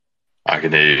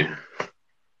can hear you.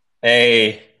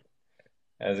 Hey,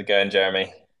 how's it going,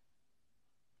 Jeremy?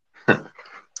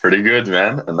 Pretty good,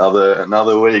 man.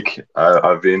 Another week.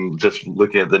 I've been just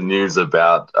looking at the news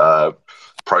about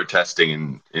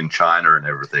protesting in China and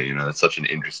everything. It's such an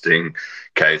interesting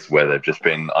case where they've just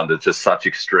been under just such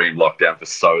extreme lockdown for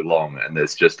so long, and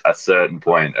there's just a certain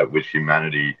point at which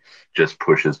humanity just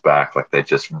pushes back, like they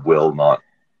just will not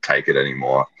take it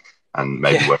anymore. And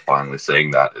maybe Yeah, we're finally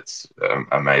seeing that. It's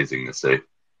amazing to see.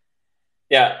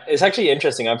 yeah, it's actually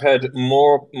interesting. I've heard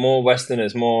more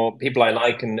Westerners, more people I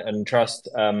like and trust,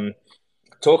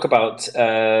 talk about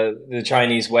the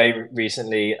Chinese way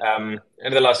recently, over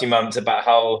the last few months about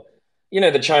how,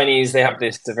 the Chinese, they have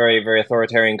this very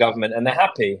authoritarian government and they're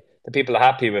happy. The people are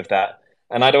happy with that.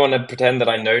 And I don't want to pretend that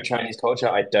I know Chinese culture.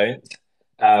 I don't.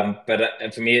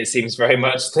 But for me, it seems very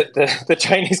much that the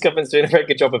Chinese government's doing a very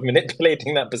good job of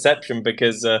manipulating that perception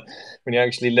because when you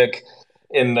actually look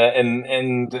in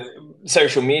the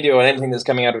social media or anything that's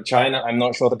coming out of China, I'm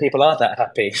not sure the people are that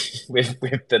happy with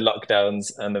the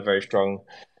lockdowns and the very strong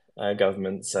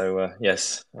government. So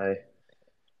yes,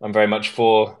 I'm very much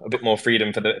for a bit more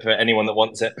freedom for anyone that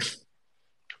wants it.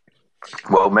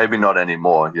 Well, maybe not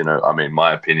anymore. I mean,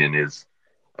 my opinion is,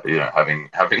 having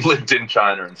lived in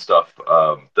China and stuff,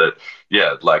 that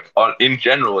yeah, like in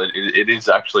general, it is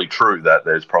actually true that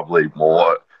there's probably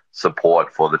more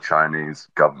support for the Chinese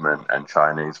government and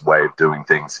Chinese way of doing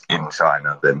things in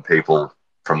China than people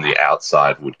from the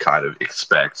outside would kind of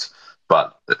expect.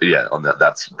 But yeah, on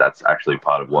that's actually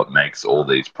part of what makes all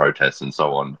these protests and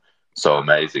so on so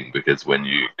amazing, because when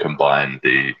you combine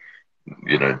the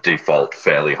default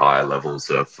fairly high levels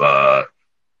of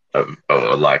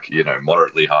like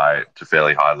moderately high to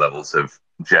fairly high levels of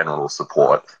general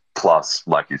support. Plus,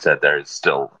 like you said, there is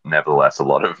still nevertheless a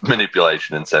lot of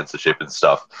manipulation and censorship and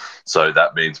stuff. So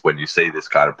that means when you see this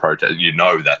kind of protest, you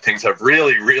know that things have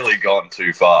really gone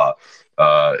too far,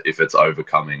 if it's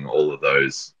overcoming all of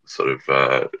those sort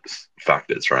of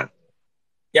factors, right?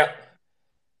 Yeah,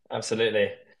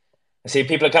 absolutely. I see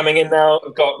people are coming in now.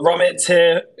 We've got Romit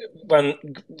here.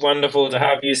 Wonderful to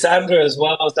have you. Sandra as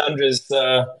well. Sandra's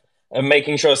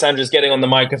making sure Sandra's getting on the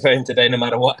microphone today, no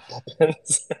matter what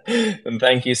happens. And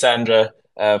thank you, Sandra,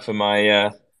 for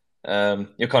my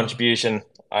your contribution.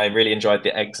 I really enjoyed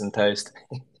the eggs and toast.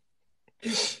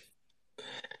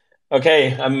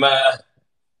 Okay, I'm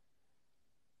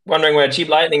wondering where Cheap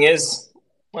Lightning is.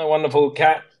 My wonderful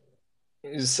cat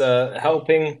who's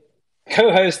helping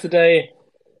co-host today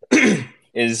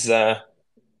is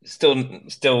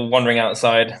still wandering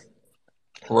outside,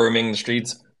 roaming the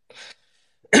streets.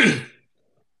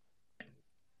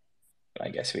 I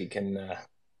guess we can.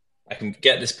 I can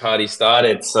get this party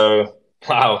started. So,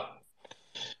 wow,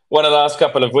 what a last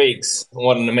couple of weeks!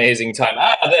 What an amazing time!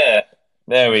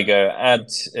 There we go. Add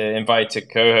invite to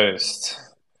co-host.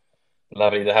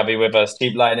 Lovely to have you with us,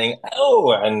 Cheap Lightning.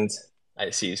 Oh, and I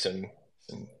see some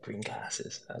green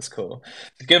glasses. That's cool.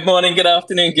 Good morning, good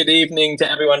afternoon, good evening to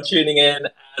everyone tuning in,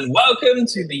 and welcome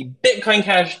to the Bitcoin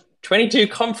Cash 22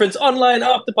 conference online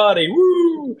after party.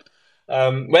 Woo!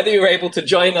 Whether you were able to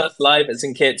join us live at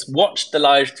St. Kitts, watch the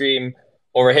live stream,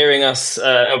 or are hearing us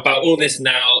about all this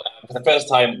now for the first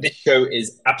time, this show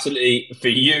is absolutely for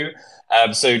you.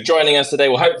 So joining us today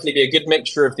will hopefully be a good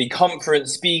mixture of the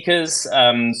conference speakers.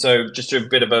 So just a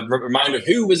bit of a reminder of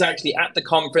who was actually at the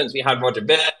conference. We had Roger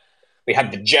Ver, we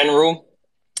had the General,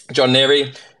 John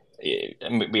Neary.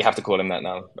 We have to call him that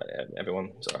now,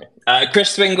 everyone. Sorry.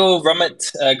 Chris Swingle,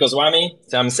 Ramit Goswami.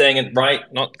 So I'm saying it right,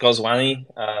 not Goswami.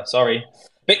 Sorry.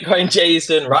 Bitcoin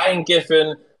Jason, Ryan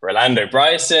Giffen, Rolando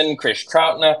Bryson, Chris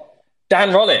Troutner.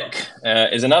 Dan Rollick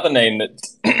is another name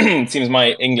that seems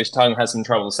my English tongue has some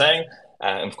trouble saying.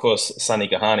 And of course, Sunny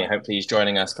Gahani. Hopefully, he's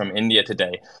joining us from India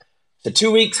today. The 2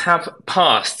 weeks have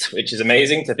passed, which is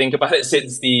amazing to think about it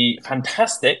since the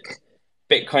fantastic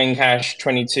Bitcoin Cash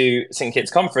 22 St.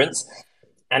 Kitts conference.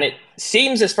 And it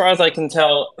seems, as far as I can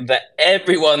tell, that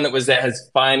everyone that was there has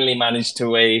finally managed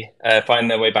to find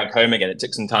their way back home again. It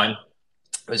took some time.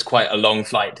 It was quite a long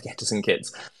flight to get to St.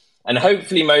 Kitts. And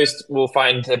hopefully most will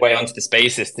find their way onto the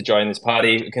spaces to join this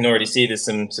party. We can already see there's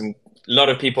some a lot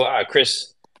of people.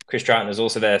 Chris Troughton is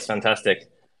also there. It's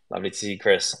fantastic. Lovely to see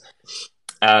Chris.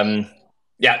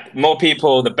 Yeah, more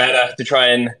people, the better, to try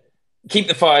and keep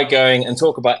the fire going and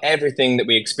talk about everything that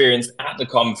we experienced at the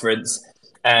conference.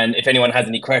 And if anyone has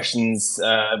any questions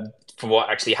for what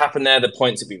actually happened there, the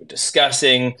points that we were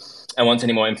discussing, and wants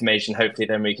any more information, hopefully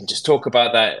then we can just talk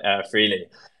about that freely.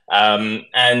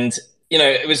 And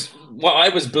it was what I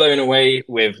was blown away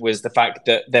with was the fact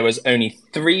that there was only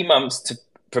 3 months to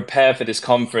prepare for this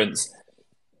conference,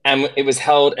 and it was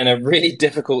held in a really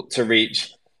difficult to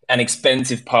reach an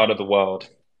expensive part of the world.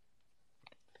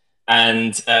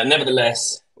 And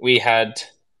nevertheless, we had.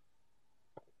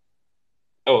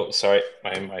 Oh, sorry,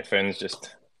 my phone's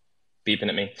just beeping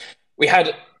at me. We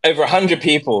had over 100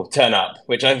 people turn up,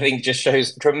 which I think just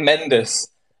shows tremendous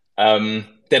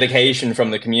dedication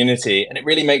from the community. And it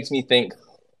really makes me think,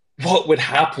 what would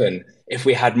happen if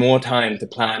we had more time to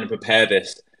plan and prepare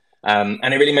this?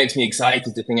 And it really makes me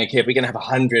excited to think, okay, if we're going to have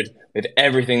 100 with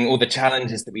everything, all the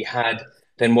challenges that we had,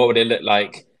 then what would it look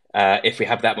like if we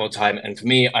have that more time? And for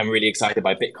me, I'm really excited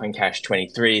by Bitcoin Cash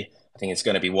 23. I think it's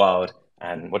going to be wild.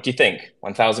 And what do you think?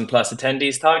 1,000 plus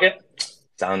attendees target?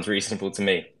 Sounds reasonable to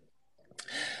me.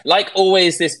 Like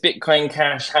always, this Bitcoin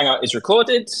Cash Hangout is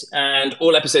recorded, and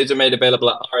all episodes are made available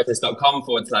at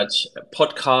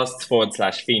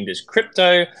rss.com/podcasts/fiendish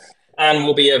crypto, and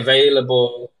will be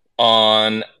available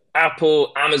on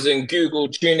Apple, Amazon, Google,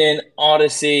 TuneIn,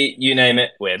 Odyssey, you name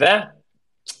it, we're there.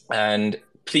 And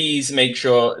please make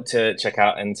sure to check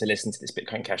out and to listen to this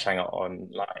Bitcoin Cash Hangout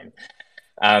online.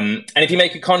 And if you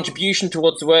make a contribution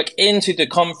towards the work into the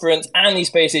conference and these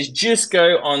spaces, just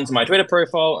go onto my Twitter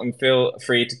profile and feel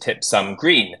free to tip some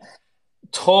green.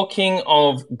 Talking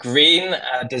of green,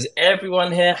 does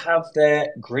everyone here have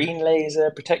their green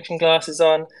laser protection glasses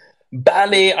on?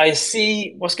 Bally, I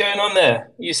see what's going on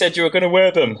there. You said you were going to wear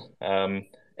them.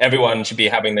 Everyone should be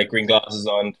having their green glasses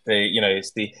on.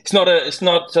 It's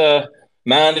not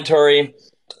mandatory,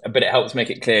 but it helps make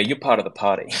it clear you're part of the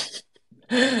party.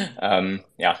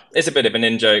 Yeah, it's a bit of an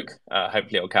in joke.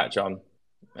 Hopefully it'll catch on.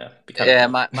 Yeah,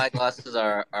 my glasses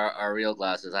are real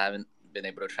glasses. I haven't been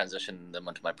able to transition them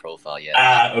onto my profile yet.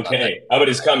 Okay. But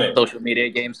it's coming. Social media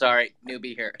game. Sorry,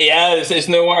 newbie here. Yeah, it's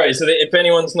no worries. So if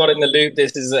anyone's not in the loop,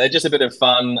 this is just a bit of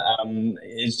fun.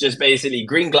 It's just basically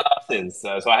green glasses.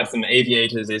 So I have some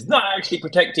aviators. It's not actually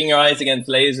protecting your eyes against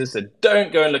lasers, so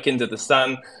don't go and look into the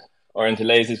sun or into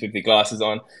lasers with your glasses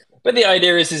on. But the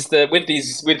idea is that with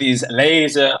these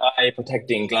laser eye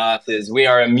protecting glasses, we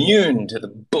are immune to the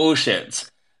bullshit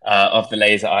of the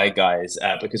laser eye guys,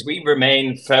 because we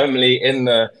remain firmly in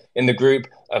the group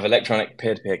of electronic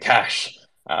peer-to-peer cash.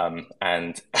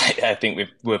 And I think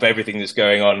with everything that's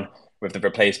going on with the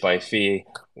replaced by fee,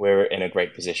 we're in a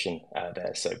great position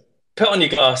there. So put on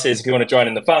your glasses if you want to join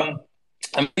in the fun.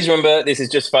 And please remember, this is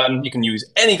just fun. You can use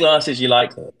any glasses you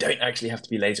like. They don't actually have to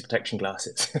be laser protection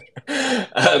glasses.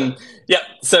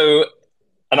 So,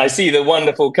 and I see the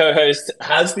wonderful co-host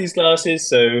has these glasses.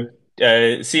 So,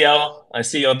 CL, I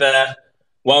see you're there.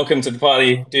 Welcome to the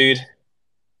party, dude.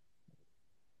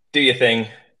 Do your thing.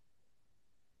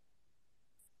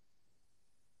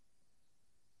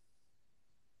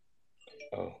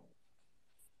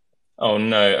 Oh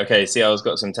no. Okay, CL's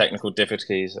got some technical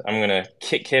difficulties. I'm going to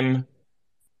kick him,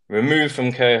 remove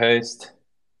from co-host,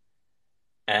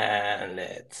 and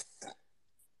let's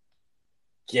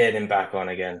get him back on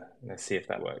again. Let's see if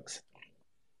that works.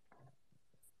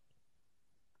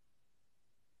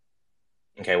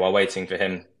 Okay, while waiting for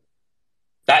him.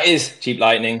 That is Cheap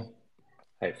Lightning.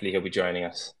 Hopefully he'll be joining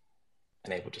us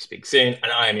and able to speak soon.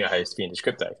 And I am your host, Fiendish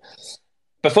Crypto.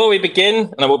 Before we begin,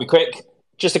 and I will be quick,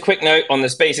 just a quick note on the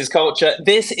Spaces culture.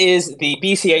 This is the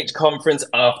BCH conference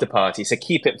after party. So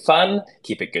keep it fun,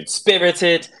 keep it good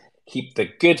spirited, keep the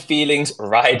good feelings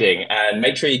riding, and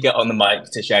make sure you get on the mic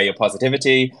to share your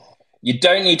positivity. You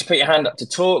don't need to put your hand up to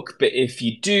talk, but if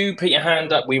you do put your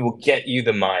hand up, we will get you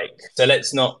the mic. So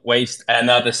let's not waste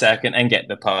another second and get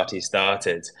the party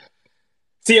started.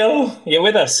 CL, you're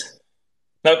with us?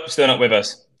 Nope, still not with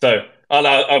us. So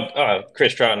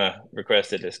Chris Troutner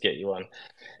requested us get you on.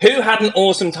 Who had an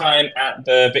awesome time at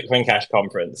the Bitcoin Cash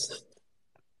conference?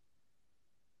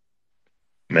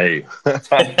 Me.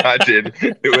 I did.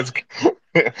 It was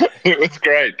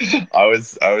great. I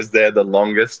was there the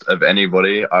longest of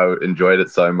anybody. I enjoyed it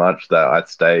so much that I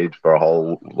stayed for a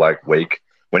whole week.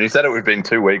 When you said it would have been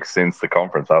 2 weeks since the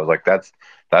conference, I was like, that's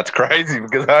crazy,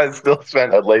 because I still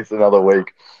spent at least another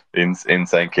week in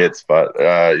St. Kitts. But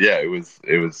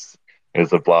it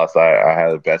was a blast. I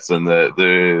had the best, and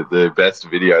the best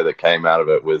video that came out of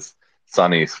it was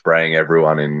Sunny spraying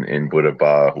everyone in Buddha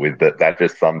Bar with that. That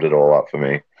just summed it all up for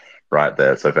me right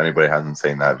there. So if anybody hasn't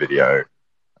seen that video,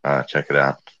 check it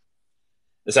out.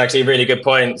 That's actually a really good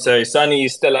point. So Sunny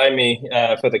still owe me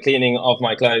for the cleaning of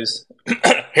my clothes.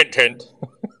 Hint, hint.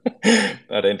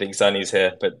 I don't think Sunny's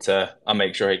here, but I'll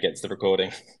make sure he gets the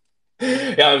recording.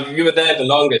 Yeah, you were there the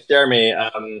longest, Jeremy.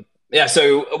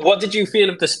 So what did you feel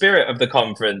of the spirit of the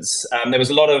conference? There was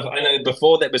a lot of, I know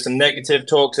before there was some negative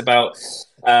talks about,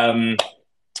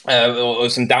 or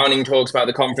some downing talks about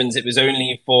the conference. It was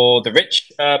only for the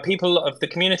rich people of the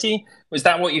community. Was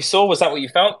that what you saw? Was that what you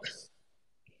felt?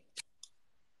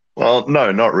 Well,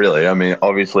 no, not really. I mean,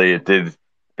 obviously, it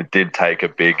did take a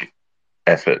big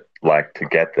effort, like to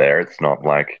get there. It's not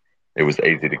like it was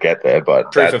easy to get there,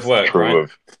 but Proof of that's work, true right?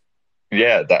 of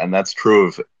and that's true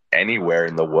of anywhere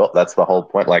in the world. That's the whole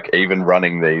point. Like even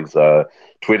running these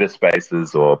Twitter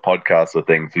spaces or podcasts or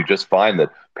things, you just find that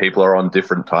people are on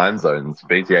different time zones.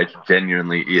 BTH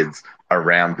genuinely is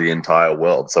around the entire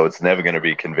world, so it's never going to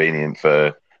be convenient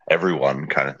for everyone,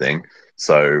 kind of thing.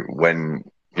 So when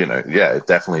yeah, it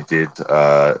definitely did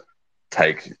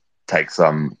take take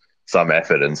some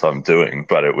effort and some doing,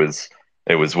 but it was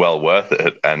well worth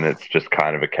it. And it's just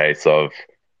kind of a case of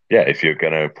yeah, if you're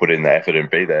going to put in the effort and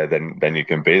be there, then you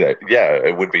can be there. Yeah,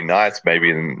 it would be nice.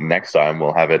 Maybe next time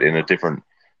we'll have it in a different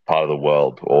part of the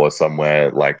world or somewhere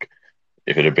like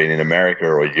if it had been in America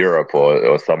or Europe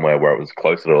or somewhere where it was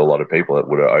closer to a lot of people, it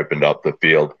would have opened up the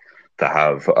field to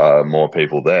have more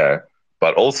people there.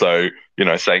 But also,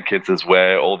 St. Kitts is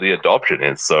where all the adoption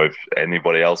is. So if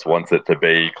anybody else wants it to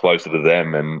be closer to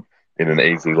them and in an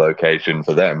easy location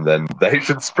for them, then they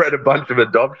should spread a bunch of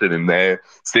adoption in their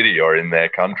city or in their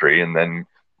country, and then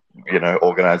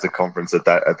organize a conference at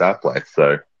that place.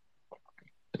 So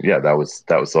yeah, that was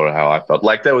sort of how I felt.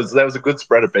 Like there was a good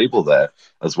spread of people there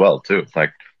as well too.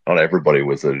 Like not everybody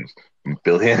was a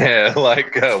billionaire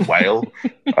like a whale.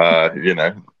 You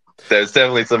know, there's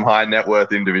definitely some high net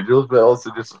worth individuals, but also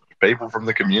just people from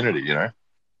the community.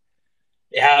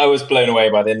 Yeah, I was blown away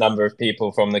by the number of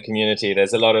people from the community.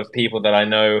 There's a lot of people that I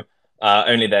know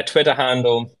only their Twitter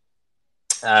handle,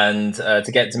 and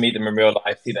to get to meet them in real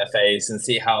life, see their face, and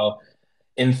see how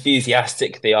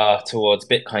enthusiastic they are towards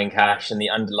Bitcoin Cash and the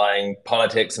underlying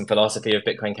politics and philosophy of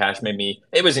Bitcoin Cash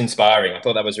it was inspiring. I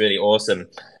thought that was really awesome.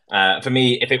 For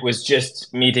me, if it was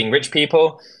just meeting rich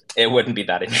people, it wouldn't be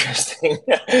that interesting.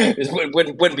 It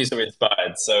wouldn't be so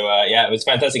inspired. So yeah, it was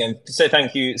fantastic. And so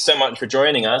thank you so much for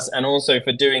joining us and also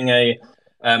for doing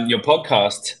your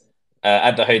podcast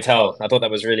at the hotel. I thought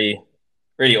that was really,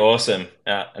 really awesome.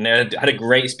 And I had a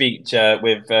great speech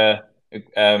with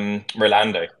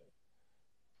Rolando.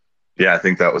 Yeah, I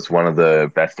think that was one of the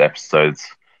best episodes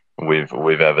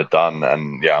we've ever done,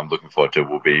 and yeah, I'm looking forward to.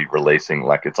 We'll be releasing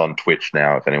like it's on Twitch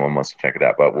now if anyone wants to check it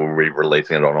out, but we'll be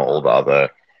releasing it on all the other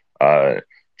uh,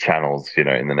 channels,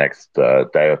 in the next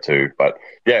day or two. But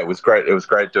yeah, it was great. It was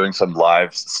great doing some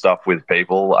live stuff with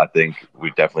people. I think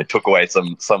we definitely took away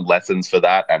some lessons for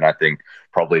that, and I think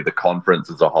probably the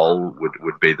conference as a whole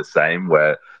would be the same.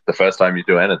 Where the first time you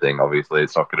do anything, obviously,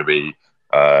 it's not going to be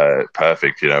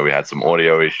perfect. We had some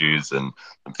audio issues and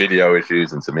some video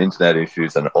issues and some internet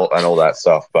issues and all that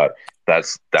stuff. But that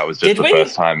was just Did the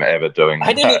first we? time ever doing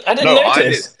I that. didn't No, I did.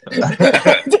 notice.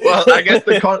 Well, I guess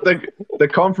the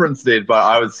conference did, but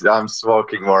I'm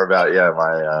talking more about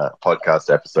my podcast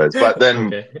episodes. But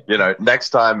then Okay.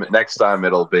 next time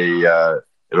it'll be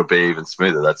even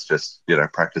smoother. That's just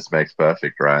practice makes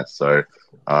perfect, right? So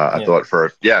I Yeah. thought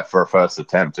for a first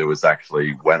attempt, it was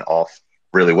actually went off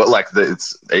really well. Like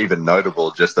it's even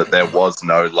notable just that there was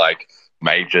no like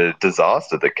major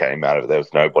disaster that came out of it. There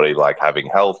was nobody like having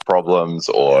health problems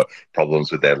or problems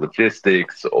with their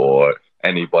logistics or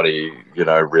anybody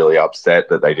really upset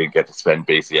that they didn't get to spend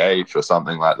BCH or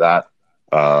something like that.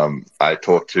 I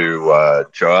talked to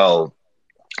Joel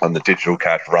on the Digital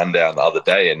Cash Rundown the other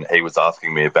day, and he was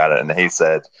asking me about it, and he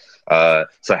said,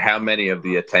 "So how many of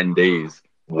the attendees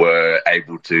were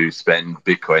able to spend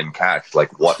Bitcoin Cash?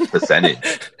 Like what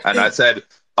percentage?" And I said,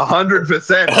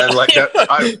 100%. And like, no,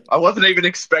 I wasn't even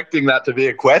expecting that to be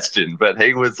a question, but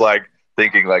he was like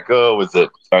thinking like, oh, was it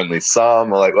only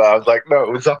some? Or like, well, I was like, no,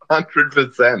 it was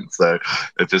 100%. So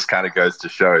it just kind of goes to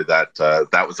show that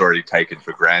that was already taken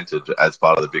for granted as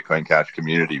part of the Bitcoin Cash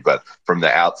community. But from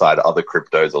the outside, other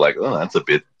cryptos are like, oh, that's a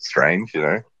bit strange.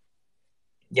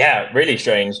 Yeah, really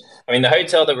strange. I mean, the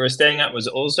hotel that we were staying at was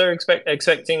also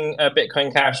expecting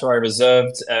Bitcoin Cash, so I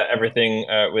reserved everything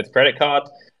with credit card.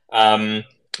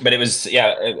 But it was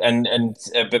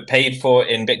but paid for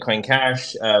in Bitcoin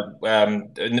Cash.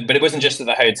 But it wasn't just at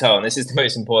the hotel, and this is the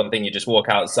most important thing. You just walk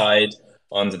outside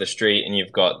onto the street, and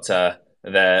you've got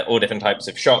there all different types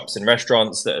of shops and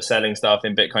restaurants that are selling stuff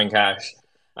in Bitcoin Cash.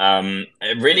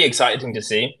 Really exciting to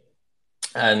see.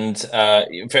 And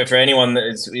for anyone that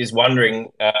is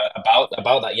wondering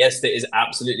about that, yes, there is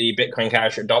absolutely Bitcoin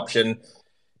Cash adoption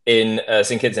in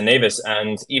St Kitts and Nevis,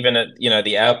 and even at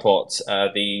the airport,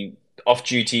 the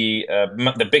off-duty,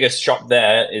 the biggest shop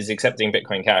there is accepting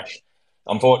Bitcoin Cash.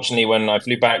 Unfortunately, when I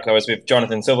flew back, I was with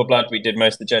Jonathan Silverblood. We did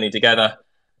most of the journey together.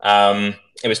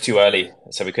 It was too early,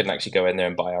 so we couldn't actually go in there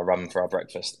and buy our rum for our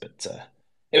breakfast. But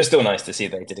it was still nice to see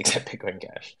they did accept Bitcoin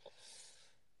Cash.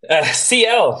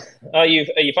 CL, are you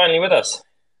finally with us?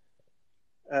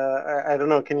 I don't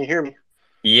know. Can you hear me?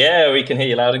 Yeah, we can hear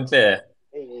you loud and clear.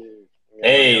 Hey, yeah, there we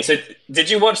Hey, go. so did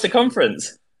you watch the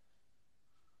conference?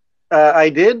 I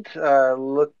did.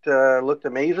 Looked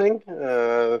amazing.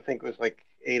 I think it was like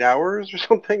 8 hours or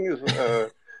something. It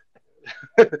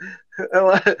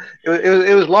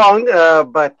was long,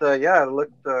 but yeah, it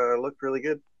looked really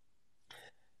good.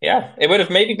 Yeah, it would have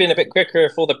maybe been a bit quicker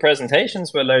if all the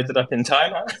presentations were loaded up in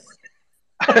time.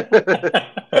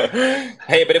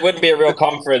 Hey, but it wouldn't be a real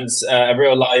conference, a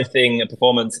real live thing, a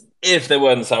performance, if there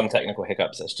weren't some technical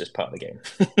hiccups. That's just part of the game.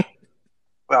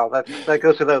 Well, that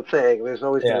goes without saying. There's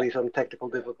always going Yeah, to be some technical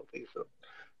difficulties, so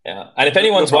yeah. And if no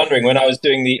anyone's problem.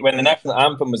 wondering, when the national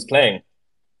anthem was playing,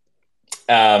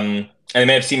 and they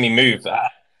may have seen me move.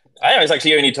 I was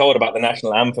actually only told about the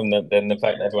national anthem than the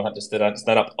fact that everyone had to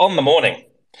stand up on the morning,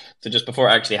 so just before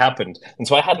it actually happened, and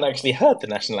so I hadn't actually heard the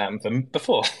national anthem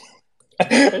before.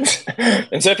 and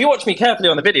so if you watch me carefully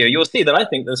on the video, you'll see that I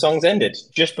think the song's ended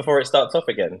just before it starts off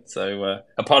again. So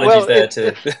apologies Well, there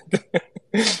to.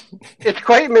 it's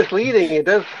quite misleading. It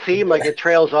does seem like it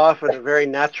trails off at a very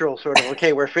natural sort of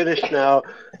okay, we're finished now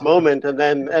moment, and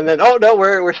then oh no,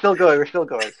 we're still going, we're still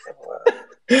going.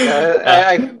 So yeah,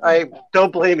 uh, I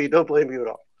don't blame you, don't blame you at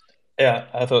all. yeah,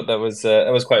 I thought that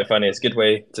was quite funny. It's a good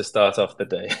way to start off the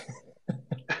day.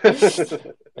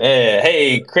 Yeah.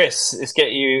 Hey, Chris, let's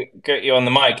get you on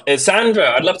the mic.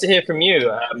 Sandra, I'd love to hear from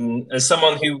you. As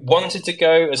someone who wanted to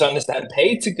go, as I understand,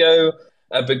 paid to go,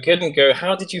 but couldn't go,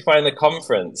 how did you find the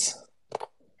conference?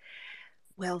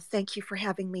 Well, thank you for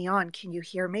having me on. Can you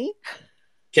hear me?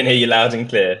 Can hear you loud and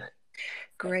clear.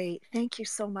 Great. Thank you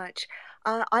so much.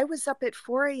 I was up at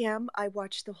 4 a.m. I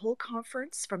watched the whole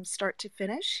conference from start to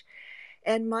finish.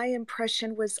 And my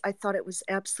impression was I thought it was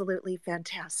absolutely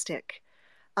fantastic.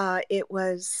 It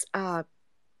was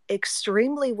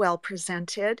extremely well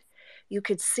presented. You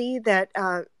could see that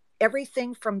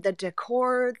everything from the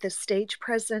decor, the stage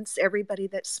presence, everybody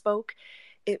that spoke,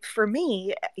 for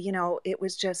me, it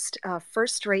was just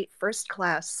first rate, first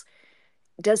class.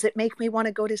 Does it make me want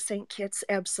to go to St. Kitts?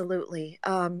 Absolutely.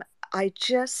 I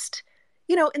just,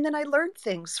 and then I learned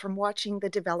things from watching the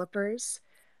developers,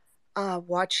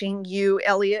 watching you,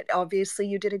 Elliot. Obviously,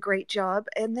 you did a great job,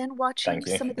 and then watching Thank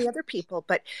you. some of the other people.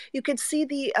 But you could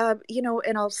see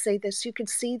and I'll say this: you could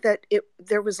see that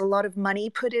there was a lot of money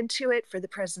put into it for the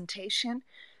presentation.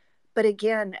 But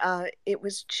again, it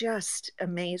was just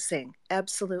amazing,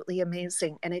 absolutely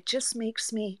amazing, and it just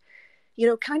makes me,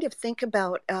 kind of think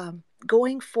about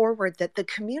going forward that the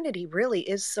community really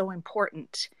is so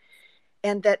important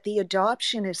and that the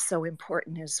adoption is so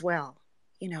important as well.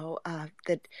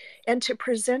 That and to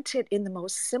present it in the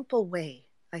most simple way.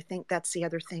 I think that's the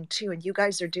other thing too. And you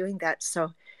guys are doing that.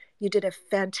 So you did a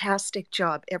fantastic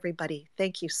job, everybody.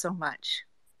 Thank you so much.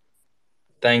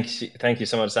 Thank you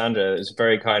so much, Sandra. It's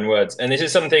very kind words. And this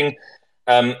is something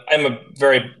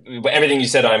everything you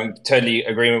said. I'm totally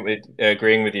agreeing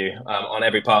with you on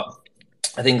every part.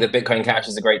 I think that Bitcoin Cash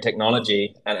is a great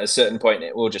technology, and at a certain point,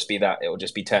 it will just be that. It will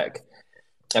just be tech.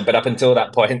 But up until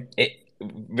that point, it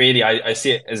really I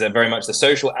see it as a very much the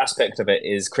social aspect of it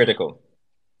is critical.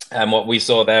 And what we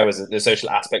saw there was the social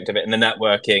aspect of it and the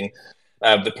networking,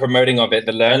 the promoting of it,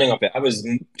 the learning of it. I was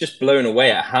just blown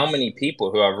away at how many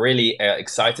people who are really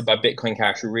excited by Bitcoin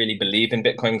Cash, who really believe in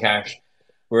Bitcoin Cash,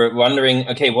 were wondering,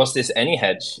 okay, what's this any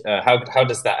hedge? How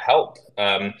does that help?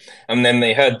 And then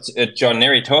they heard John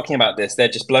Neary talking about this. They're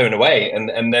just blown away,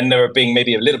 and then they were being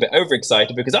maybe a little bit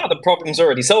overexcited because the problem's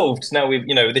already solved. Now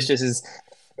this just is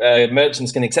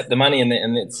merchants can accept the money and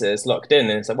it's locked in.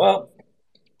 And it's like, well,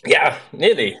 yeah,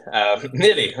 nearly,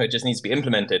 nearly. It just needs to be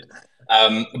implemented.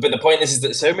 But the point is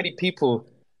that so many people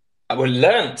were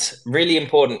learnt really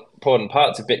important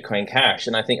parts of Bitcoin Cash,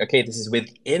 and I think, okay, this is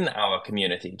within our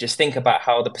community. Just think about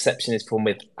how the perception is from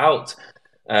without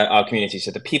our community. So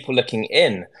the people looking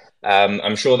in,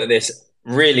 I'm sure that this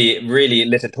really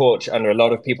lit a torch under a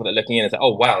lot of people that are looking in and say,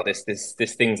 oh wow, this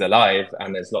thing's alive,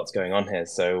 and there's lots going on here.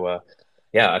 So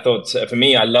yeah, I thought for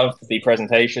me, I loved the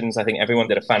presentations. I think everyone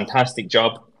did a fantastic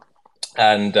job.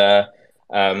 And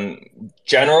um,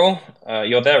 General,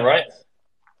 you're there, right?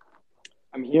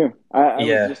 I'm here. I was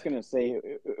Yeah, just gonna say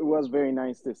it was very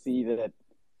nice to see that.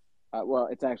 Well,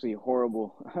 it's actually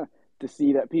horrible to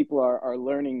see that people are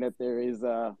learning that there is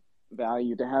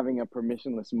value to having a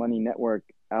permissionless money network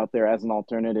out there as an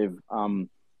alternative.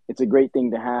 It's a great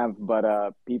thing to have,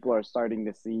 but people are starting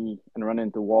to see and run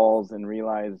into walls and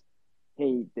realize,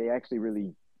 hey, they actually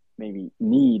really maybe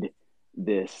need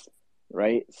this,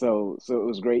 right? So it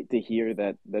was great to hear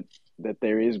that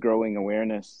there is growing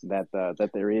awareness that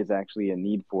there is actually a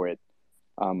need for it,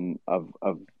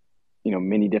 of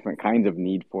many different kinds of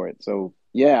need for it. So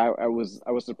Yeah, I was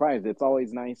surprised. It's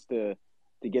always nice to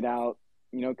get out,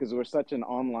 because we're such an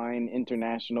online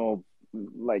international,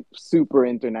 like super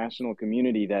international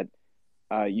community that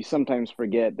you sometimes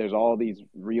forget there's all these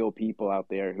real people out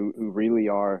there who really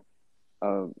are.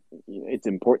 Uh, it's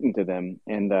important to them,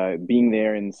 and being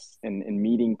there and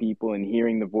meeting people and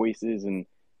hearing the voices and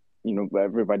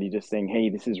everybody just saying, "Hey,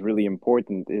 this is really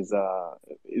important," is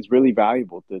really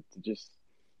valuable to just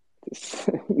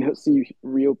see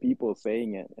real people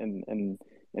saying it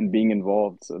and being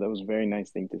involved. So that was a very nice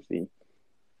thing to see.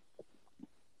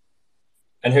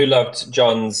 And who loved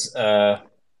John's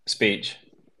speech?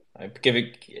 Give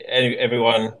it,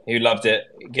 everyone who loved it,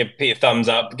 give Pete a thumbs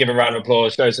up, give a round of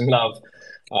applause, show some love.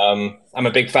 I'm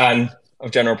a big fan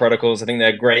of General Protocols. I think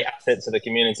they're great assets to the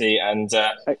community, and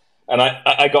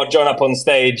I got John up on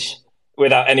stage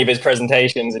without any of his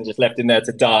presentations and just left him there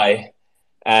to die.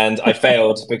 And I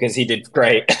failed because he did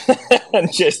great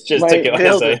and just took it on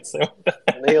his own. So.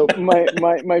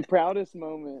 My proudest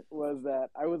moment was that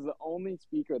I was the only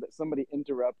speaker that somebody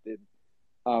interrupted.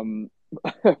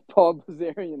 Paul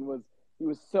Bazarian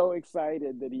was so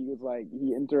excited that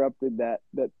he interrupted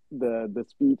the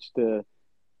speech to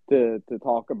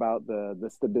talk about the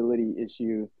stability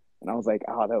issue, and I was like,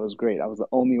 oh, that was great. I was the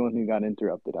only one who got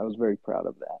interrupted. I was very proud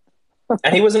of that.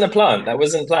 And he wasn't a plant. That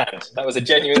wasn't planned. That was a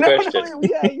genuine question. No,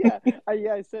 yeah.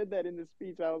 I said that in the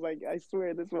speech. I was like, I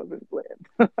swear this wasn't planned.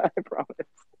 I promise.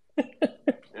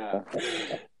 Yeah.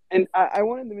 And I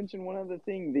wanted to mention one other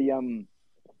thing.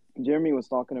 Jeremy was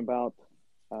talking about,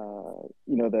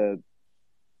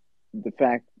 the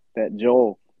fact that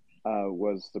Joel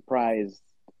was surprised,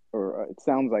 or it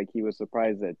sounds like he was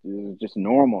surprised that it was just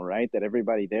normal, right? That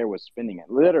everybody there was spending it.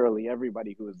 Literally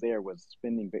everybody who was there was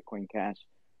spending Bitcoin Cash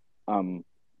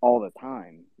all the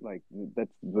time. Like that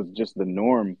was just the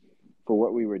norm for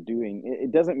what we were doing.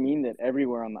 It doesn't mean that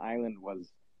everywhere on the island was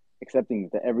accepting,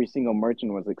 that every single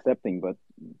merchant was accepting, but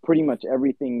pretty much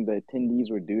everything the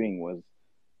attendees were doing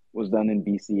was done in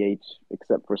BCH,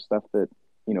 except for stuff that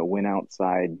went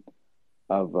outside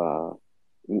of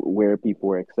where people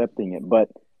were accepting it. But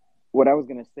what I was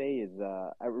going to say is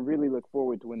I really look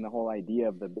forward to when the whole idea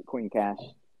of the Bitcoin Cash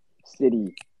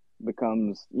city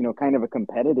becomes kind of a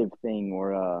competitive thing,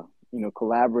 or a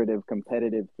collaborative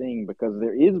competitive thing, because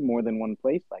there is more than one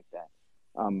place like that.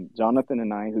 Jonathan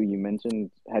and I, who you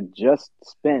mentioned, had just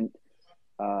spent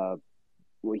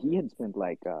he had spent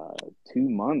like 2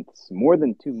 months, more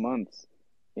than 2 months,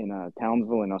 in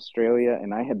Townsville in Australia,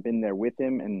 and I had been there with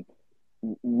him, and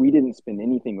we didn't spend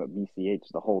anything but BCH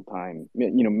the whole time.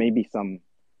 Maybe some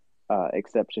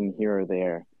exception here or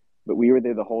there, but we were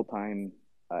there the whole time.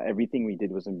 Everything we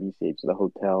did was in BCH, the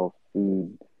hotel,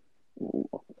 food,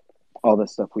 all the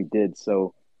stuff we did.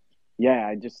 So yeah,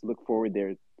 I just look forward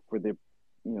there for the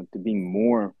to being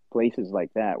more places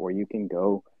like that where you can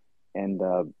go, and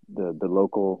the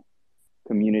local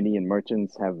community and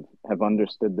merchants have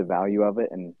understood the value of it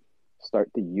and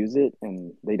start to use it,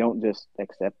 and they don't just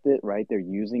accept it, right? They're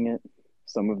using it.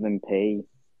 Some of them pay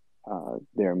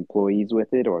their employees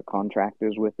with it, or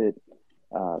contractors with it.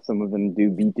 Some of them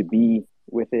do B2B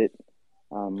with it.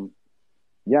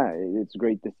 Yeah, it's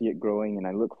great to see it growing, and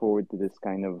I look forward to this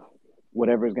kind of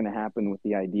whatever is going to happen with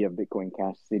the idea of Bitcoin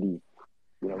Cash City,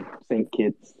 St.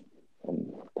 Kitts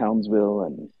and Townsville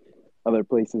and other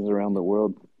places around the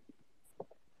world.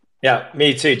 Yeah,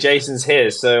 me too. Jason's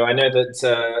here, so I know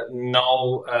that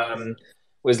Noel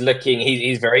was looking.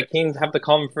 He's very keen to have the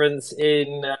conference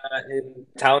in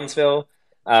Townsville.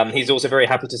 He's also very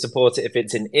happy to support it if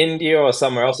it's in India or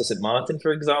somewhere else, or St. Martin,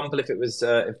 for example. If it was,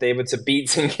 if they were to beat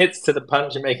St. Kitts to the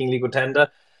punch in making legal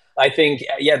tender, I think,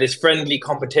 yeah, this friendly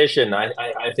competition. I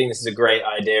think this is a great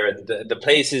idea, and the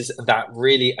places that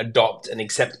really adopt and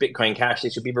accept Bitcoin Cash, they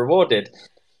should be rewarded.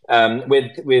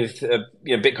 With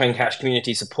Bitcoin Cash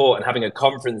community support, and having a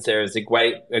conference there is a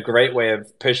great way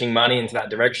of pushing money into that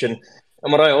direction.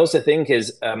 And what I also think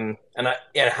is,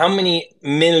 how many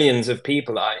millions of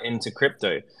people are into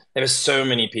crypto? There are so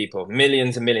many people,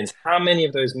 millions and millions. How many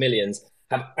of those millions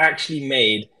have actually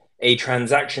made a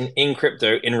transaction in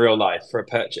crypto in real life for a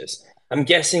purchase? I'm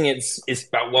guessing it's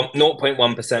about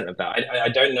 0.1% of that. I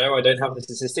don't know. I don't have the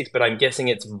statistics, but I'm guessing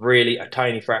it's really a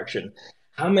tiny fraction.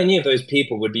 How many of those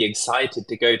people would be excited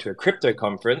to go to a crypto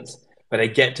conference where they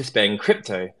get to spend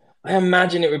crypto? I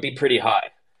imagine it would be pretty high.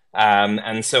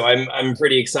 And so I'm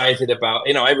pretty excited about,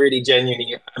 I really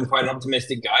genuinely, I'm quite an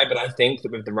optimistic guy, but I think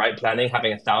that with the right planning,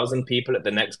 having 1,000 people at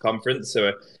the next conference,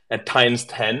 so at times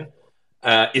 10,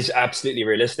 is absolutely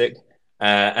realistic.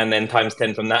 And then times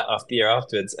 10 from that after the year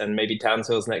afterwards, and maybe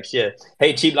Townsville's next year.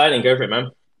 Hey, Cheap Lightning, go for it,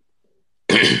 man.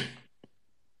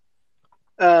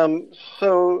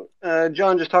 So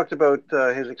John just talked about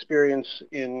his experience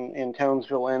in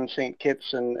Townsville and St.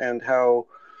 Kitts, and how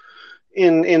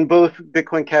in both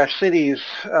Bitcoin Cash cities,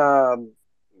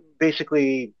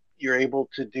 basically you're able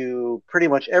to do pretty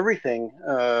much everything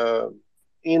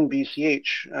in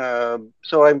BCH.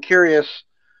 So I'm curious,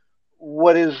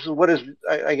 what is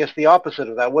I guess the opposite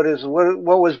of that? What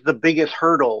was the biggest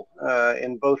hurdle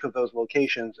in both of those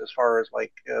locations, as far as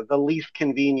like the least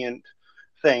convenient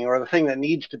thing, or the thing that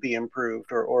needs to be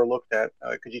improved or looked at?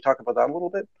 Could you talk about that a little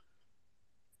bit?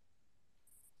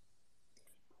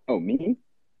 Oh, me?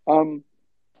 I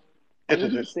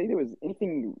wouldn't say there was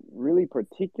anything really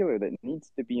particular that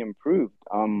needs to be improved.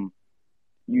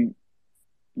 You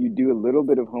you do a little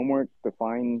bit of homework to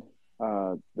find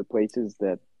the places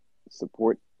that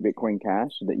support Bitcoin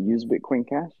Cash, that use Bitcoin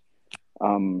Cash,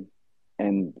 um,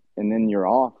 and then you're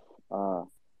off.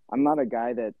 I'm not a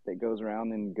guy that goes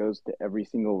around and goes to every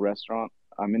single restaurant.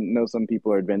 I mean, know some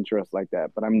people are adventurous like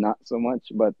that, but I'm not so much.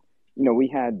 But you know, we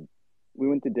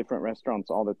went to different restaurants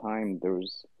all the time. There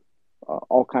was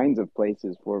all kinds of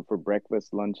places for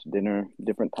breakfast, lunch, dinner,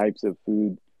 different types of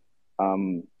food.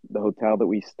 The hotel that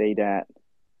we stayed at,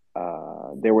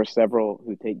 there were several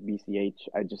who take BCH.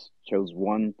 I just chose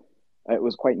one. It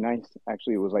was quite nice,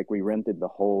 actually. It was like we rented the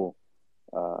whole,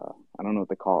 I don't know what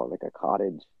they call it, like a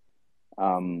cottage.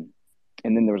 Um,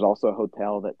 and then there was also a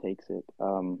hotel that takes it.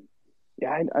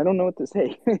 Yeah, I don't know what to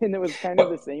say. And it was kind of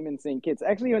the same in St. Kitts.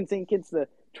 Actually, in St. Kitts, the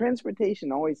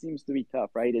transportation always seems to be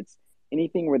tough, right? It's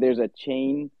anything where there's a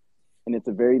chain and it's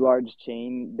a very large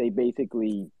chain, they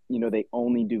basically, you know, they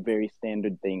only do very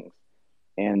standard things.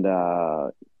 And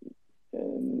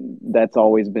that's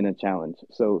always been a challenge.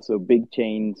 So big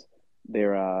chains,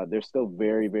 they're still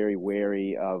very, very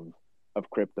wary of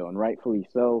crypto, and rightfully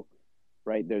so,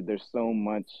 right? There's so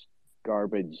much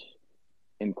garbage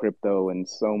in crypto and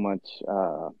so much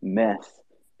mess,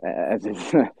 as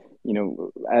is, you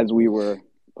know, as we were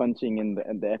punching in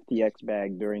the FTX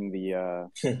bag during the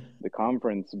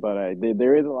conference. But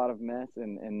there is a lot of mess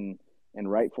and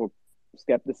rightful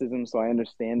skepticism, so I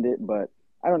understand it. But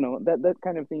I don't know, that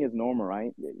kind of thing is normal,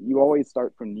 right? You always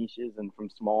start from niches and from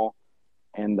small,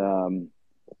 and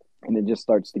it just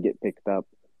starts to get picked up.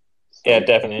 So, Yeah,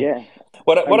 definitely. yeah.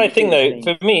 What I You say think the though,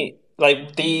 same. for me, like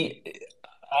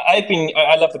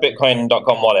I love the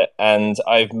Bitcoin.com wallet, and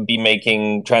I've been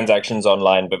making transactions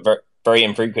online, but very, very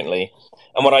infrequently.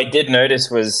 And what I did notice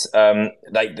was,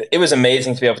 like, it was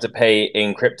amazing to be able to pay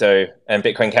in crypto and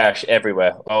Bitcoin Cash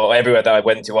everywhere, or everywhere that I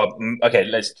went to. Well, okay,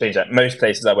 let's change that. Most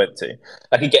places I went to,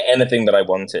 I could get anything that I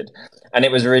wanted, and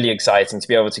it was really exciting to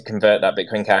be able to convert that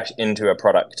Bitcoin Cash into a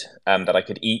product that I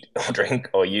could eat or drink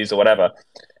or use or whatever.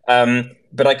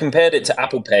 But I compared it to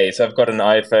Apple Pay. So I've got an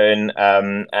iPhone,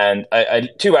 and I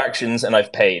two actions, and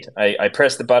I've paid. I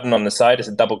press the button on the side as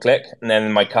a double click, and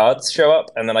then my cards show up,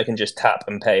 and then I can just tap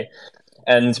and pay.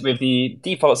 And with the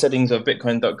default settings of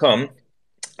Bitcoin.com,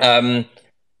 um,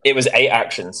 it was 8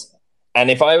 actions. And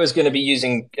if I was going to be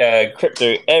using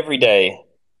crypto every day,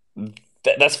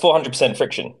 that's 400%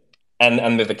 friction,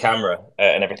 and with the camera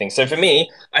and everything. So for me,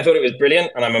 I thought it was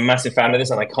brilliant, and I'm a massive fan of this,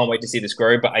 and I can't wait to see this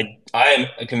grow. But I am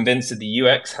convinced that the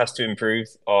UX has to improve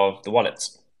of the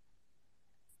wallets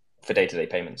for day-to-day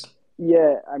payments.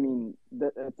 Yeah, I mean,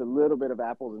 that's a little bit of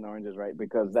apples and oranges, right?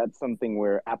 Because that's something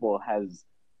where Apple has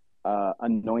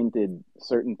anointed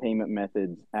certain payment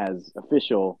methods as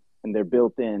official, and they're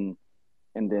built in,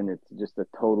 and then it's just a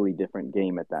totally different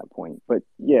game at that point. But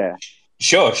yeah,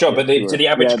 Sure, yeah, but to sure. the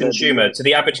average Yeah, the consumer, UX to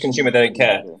the average consumer, needs they to don't be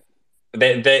care.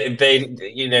 better. They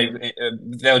you know,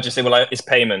 they'll just say, well, it's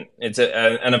payment.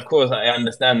 And of course I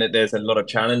understand that there's a lot of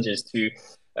challenges to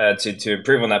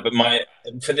improve on that. But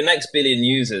for the next billion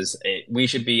users, we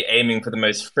should be aiming for the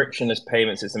most frictionless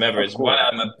payment system ever. Of It's why course.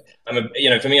 I'm a you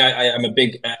know, for me, I'm a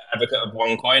big advocate of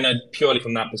OneCoin, and purely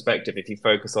from that perspective. If you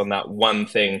focus on that one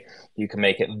thing, you can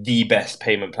make it the best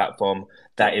payment platform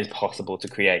that is possible to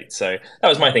create. So that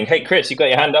was my thing. Hey, Chris, you got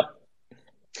your hand up?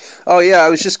 Oh, yeah, I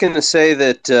was just going to say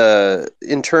that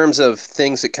in terms of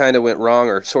things that kind of went wrong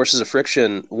or sources of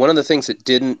friction, one of the things that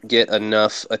didn't get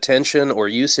enough attention or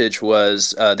usage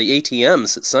was the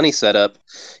ATMs that Sonny set up.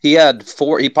 He had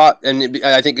four,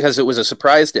 I think because it was a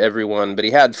surprise to everyone, but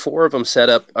he had four of them set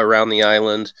up around the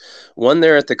island, one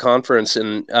there at the conference.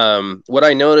 And what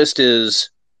I noticed is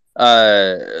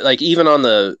like even on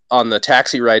the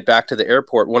taxi ride back to the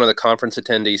airport, one of the conference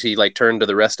attendees, he like turned to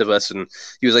the rest of us and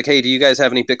he was like, "Hey, do you guys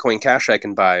have any Bitcoin Cash I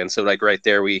can buy?" And so like right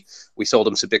there, we sold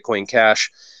him some Bitcoin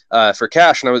Cash for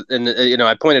cash. And you know,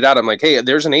 I pointed out, I'm like, "Hey,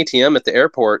 there's an ATM at the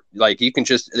airport. Like you can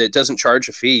just, it doesn't charge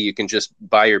a fee. You can just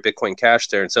buy your Bitcoin Cash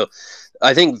there." And so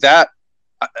I think that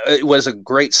it was a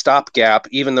great stopgap,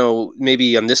 even though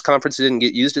maybe on this conference it didn't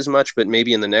get used as much, but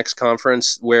maybe in the next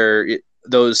conference where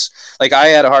those, like I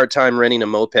had a hard time renting a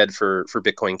moped for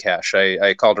Bitcoin Cash.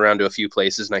 I called around to a few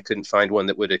places and I couldn't find one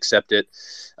that would accept it.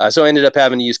 So I ended up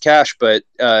having to use cash. But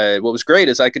what was great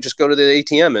is I could just go to the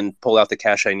ATM and pull out the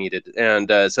cash I needed.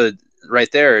 And so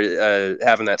right there,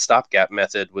 having that stopgap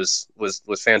method was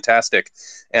fantastic.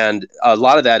 And a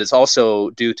lot of that is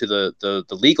also due to the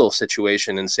legal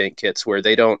situation in St. Kitts, where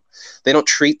they don't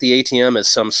treat the ATM as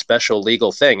some special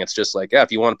legal thing. It's just like, yeah,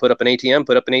 if you want to put up an ATM,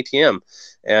 put up an ATM.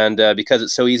 And because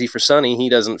it's so easy for Sonny, he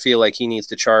doesn't feel like he needs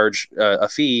to charge a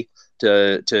fee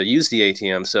to use the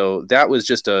ATM. So that was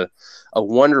just a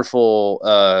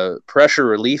wonderful pressure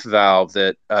relief valve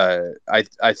that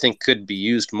I think could be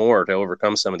used more to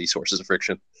overcome some of these sources of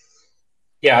friction.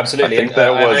 Yeah, absolutely. I think And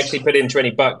I was actually put in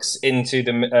 $20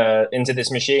 into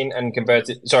this machine and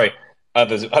converted. Sorry,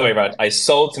 other way around. I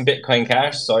sold some Bitcoin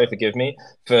Cash. Sorry, forgive me,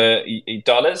 for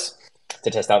dollars to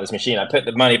test out this machine. I put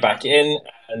the money back in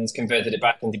and converted it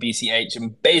back into BCH,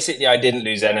 and basically I didn't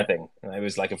lose anything. It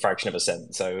was like a fraction of a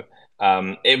cent. So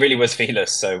it really was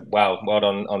feeless. So wow, well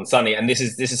done on Sunny. And this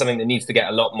is something that needs to get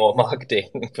a lot more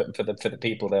marketing for the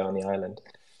people there on the island.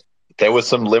 There was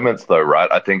some limits though,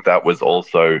 right? I think that was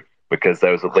also because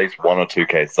there was at least one or two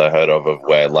cases I heard of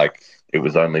where like it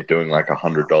was only doing like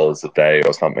 $100 a day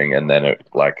or something, and then it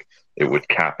would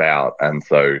cap out, and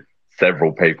so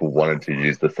several people wanted to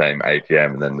use the same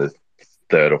ATM, and then the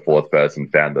third or fourth person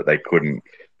found that they couldn't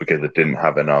because it didn't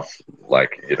have enough,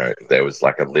 like, you know, there was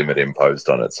like a limit imposed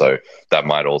on it. So that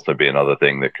might also be another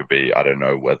thing that could be, I don't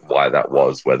know why that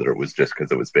was, whether it was just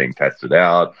because it was being tested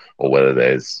out or whether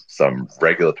there's some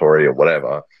regulatory or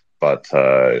whatever. But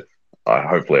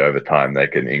hopefully over time they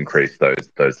can increase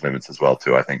those limits as well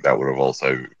too. I think that would have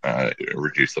also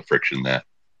reduced the friction there.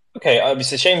 Okay,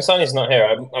 it's a shame Sonny's not here.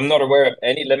 I'm not aware of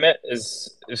any limit.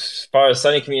 As far as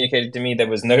Sonny communicated to me, there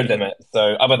was no limit.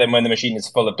 So other than when the machine is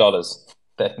full of dollars,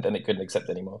 then it couldn't accept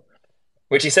anymore.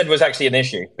 Which he said was actually an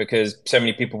issue because so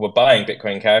many people were buying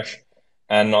Bitcoin Cash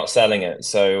and not selling it.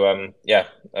 So yeah,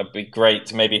 it'd be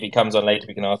great. Maybe if he comes on later,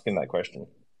 we can ask him that question.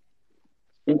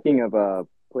 Speaking of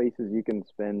places you can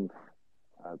spend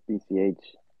BCH,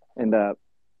 and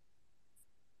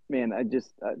man, I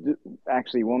just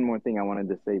actually one more thing I wanted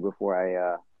to say before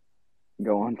I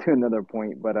go on to another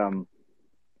point, but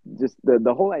just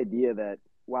the whole idea that,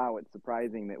 wow, it's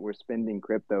surprising that we're spending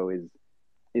crypto is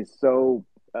so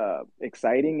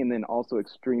exciting, and then also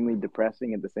extremely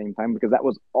depressing at the same time, because that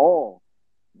was all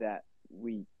that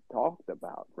we talked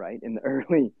about, right? In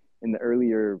the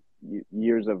earlier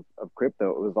years of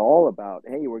crypto, it was all about,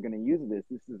 hey, we're going to use this.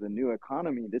 This is a new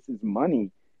economy. This is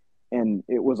money. And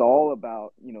it was all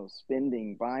about, you know,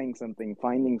 spending, buying something,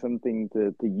 finding something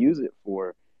to use it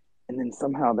for. And then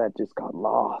somehow that just got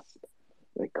lost,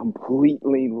 like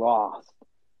completely lost.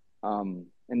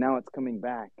 And now it's coming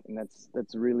back. And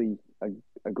that's really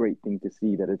a great thing to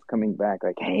see, that it's coming back.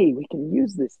 Like, hey, we can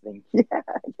use this thing.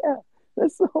 Yeah.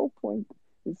 That's the whole point,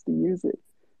 is to use it.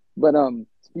 But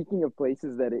speaking of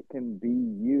places that it can be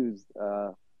used,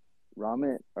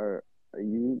 Ramit, are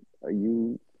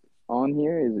you on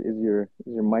here? Is your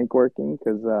mic working?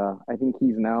 Because I think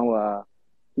he's now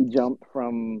he jumped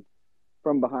from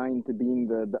behind to being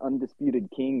the undisputed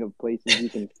king of places you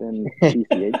can send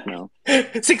BCH now.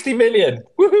 60 million!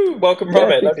 Woohoo! Welcome,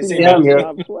 Ramit. Love to see million you.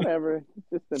 subs, whatever.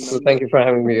 Just a number. So thank you for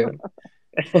having me here.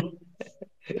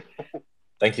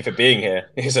 Thank you for being here.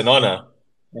 It's an honor.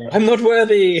 I'm not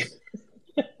worthy.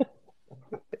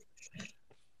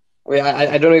 Wait,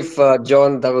 I don't know if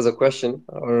John, that was a question,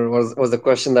 or was the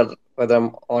question that whether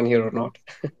I'm on here or not.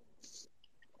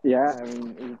 Yeah, I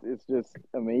mean, it's just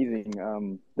amazing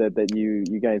that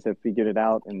you guys have figured it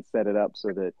out and set it up so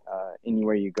that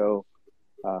anywhere you go,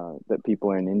 that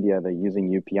people in India, they're using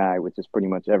UPI, which is pretty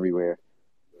much everywhere,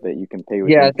 that you can pay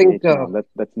with Yeah, I UPI think now.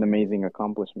 That's an amazing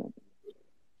accomplishment.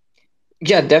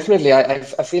 yeah, definitely. I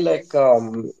feel like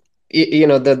you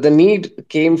know, the need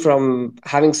came from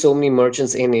having so many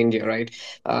merchants in India, right?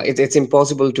 It's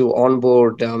impossible to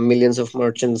onboard millions of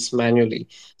merchants manually,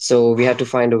 so we had to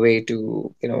find a way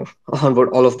to, you know, onboard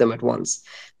all of them at once.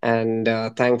 And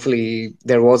thankfully,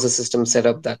 there was a system set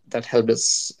up that helped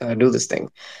us do this thing.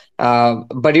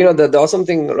 But you know, the awesome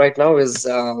thing right now is,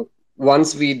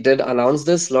 once we did announce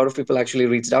this, a lot of people actually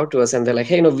reached out to us and they're like,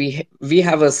 hey, you know, we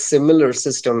have a similar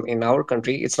system in our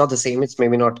country. It's not the same. It's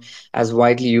maybe not as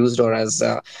widely used or as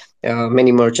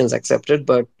many merchants accepted,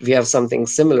 but we have something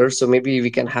similar. So maybe we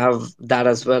can have that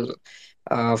as well.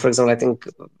 For example, I think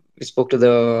we spoke to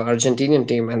the Argentinian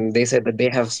team and they said that they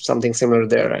have something similar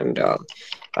there. And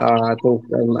I think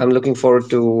I'm looking forward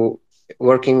to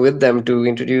working with them to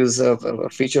introduce a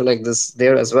feature like this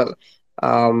there as well.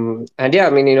 And yeah, I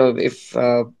mean, if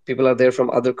people are there from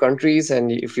other countries,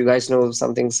 and if you guys know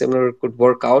something similar could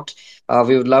work out,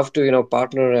 we would love to,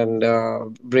 partner and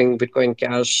bring Bitcoin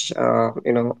Cash,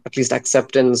 at least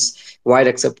acceptance, wide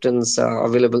acceptance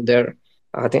available there.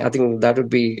 I think that would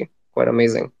be quite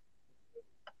amazing.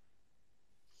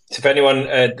 So if anyone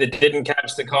that didn't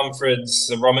catch the conference,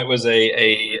 Romit was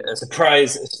a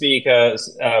surprise speaker.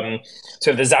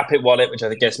 So the Zapit wallet, which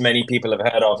I guess many people have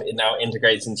heard of, it now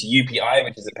integrates into UPI,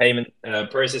 which is a payment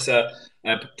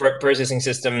processing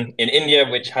system in India,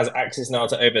 which has access now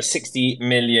to over 60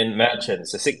 million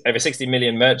merchants. So over 60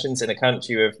 million merchants in a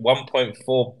country with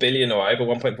 1.4 billion or over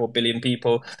 1.4 billion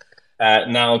people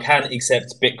now can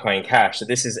accept Bitcoin Cash. So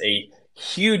this is a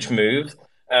huge move,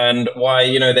 and why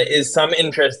there is some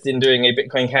interest in doing a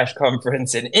Bitcoin Cash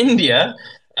conference in India.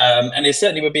 And it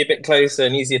certainly would be a bit closer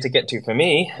and easier to get to for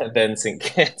me than St.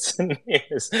 Kitts and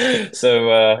Nevis.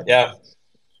 So yeah,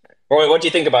 Roy, what do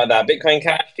you think about that? Bitcoin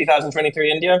Cash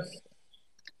 2023 India?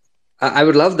 I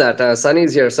would love that.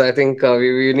 Sunny's here, so I think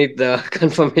we need the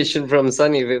confirmation from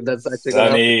Sunny if that's actually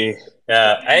going to happen. Sunny,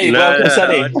 yeah. Hey, No, welcome, no,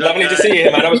 Sunny. what's up, Lovely to guys? see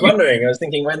you, man. I was wondering. I was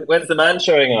thinking, when's the man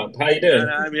showing up? How you doing?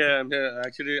 No, I'm here. I'm here.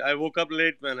 Actually, I woke up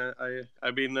late, man.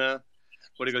 I've been what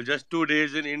do you call, just 2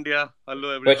 days in India.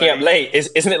 Hello, Waking up everybody.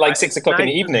 late? Isn't it like It's 6 o'clock in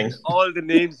the nice to see evening? all the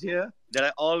names here that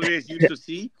I always used to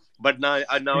see, but now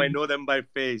I know them by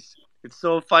face. It's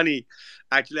so funny.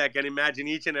 Actually, I can imagine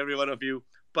each and every one of you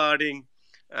partying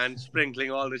and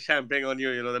sprinkling all the champagne on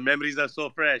you. You know, the memories are so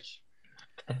fresh.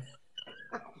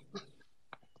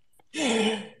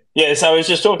 Yes, I was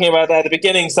just talking about that at the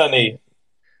beginning, Sunny.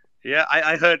 Yeah,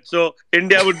 I heard. So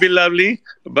India would be lovely,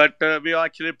 but we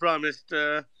actually promised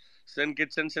St.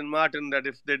 Kitts and St. Martin that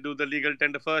if they do the legal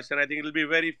tender first, and I think it'll be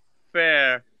very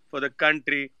fair for the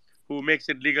country who makes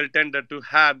it legal tender to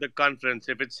have the conference.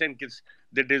 If it's St. Kitts,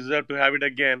 they deserve to have it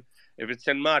again. If it's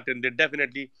St. Martin, they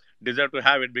definitely deserve to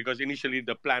have it because initially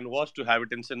the plan was to have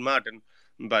it in St. Martin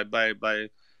by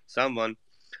someone.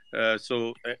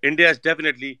 So India is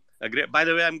definitely a great. By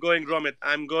the way, I'm going, Romit.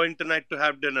 I'm going tonight to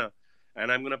have dinner,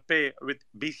 and I'm gonna pay with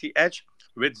BCH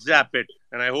with Zapit,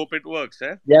 and I hope it works.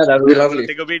 Eh? Yeah, that would be And I'm gonna lovely.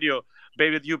 take a video,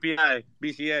 pay with UPI,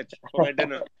 BCH for my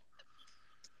dinner.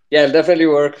 Yeah, it'll definitely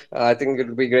work. I think it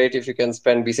would be great if you can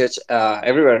spend BCH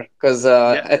everywhere, because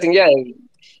Yeah, I think, yeah,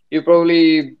 you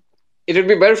probably it would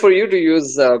be better for you to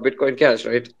use Bitcoin Cash,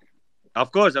 right?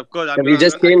 of course, of course. I'm Because you gonna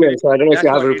just came here, actually. so I don't know if you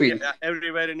That's have what rupees. India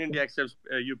everywhere in India accepts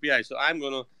UPI. So I'm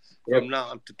gonna Yep. from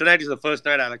now tonight is the first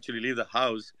night I'll actually leave the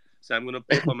house. So I'm gonna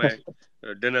pay for my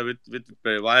dinner with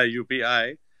via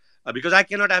UPI. Because I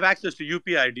cannot have access to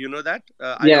UPI. Do you know that?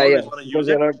 I Yeah, yeah. always want to Because use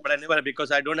you're it, not. but I never have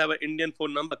because I don't have an Indian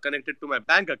phone number connected to my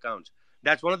bank accounts.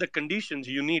 That's one of the conditions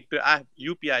you need to have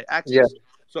UPI Yeah, access.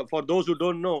 So for those who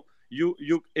don't know, you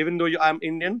even though I'm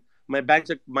Indian, my bank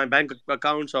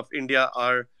accounts of India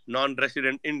are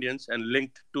non-resident Indians and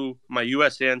linked to my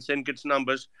USA and St. Kitts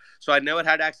numbers. So I never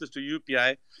had access to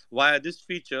UPI. Via this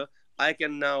feature, I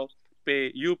can now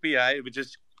pay UPI, which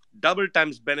is double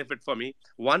times benefit for me.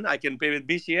 One, I can pay with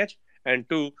BCH, and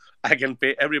two, I can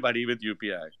pay everybody with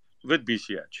UPI with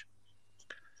BCH.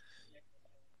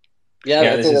 yeah.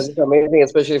 Yeah, I this think is that's amazing,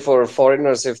 especially for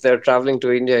foreigners if they're traveling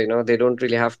to India. They don't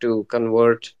really have to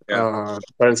convert Yeah.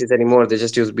 currencies anymore. They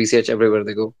just use BCH everywhere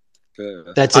they go.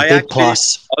 That's a I big actually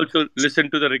plus. also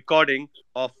listened to the recording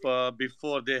of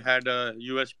before they had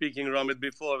you were speaking, Ramit,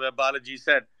 before where Balaji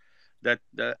said that,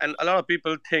 and a lot of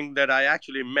people think that I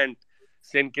actually meant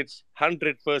St. Kitts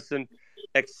 100%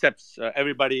 accepts,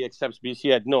 everybody accepts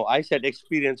BCH. No, I said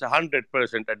experience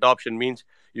 100% adoption means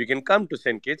you can come to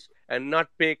St. Kitts and not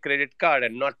pay credit card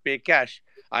and not pay cash.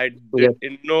 I Yeah, did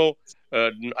in no,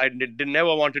 did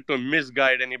never wanted to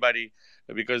misguide anybody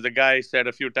because the guy said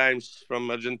a few times from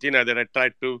Argentina that I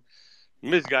tried to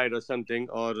misguide or something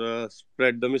or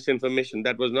spread the misinformation.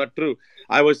 That was not true.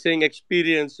 I was saying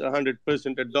experience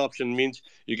 100% adoption means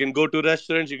you can go to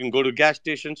restaurants, you can go to gas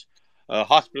stations,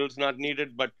 hospitals not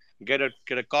needed, but get a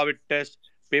COVID test,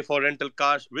 pay for rental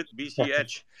cars with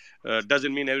BCH.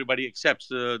 Doesn't mean everybody accepts.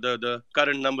 The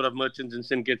current number of merchants in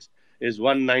St. Kitts is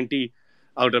 190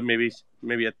 out of maybe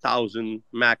 1,000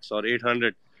 max or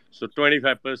 800. So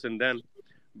 25% then.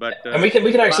 But and we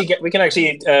can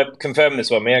actually confirm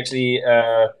this one. We actually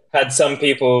had some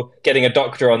people getting a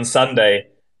doctor on Sunday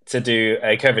to do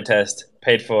a COVID test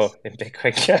paid for in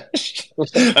Bitcoin Cash.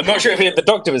 I'm not sure if the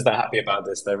doctor was that happy about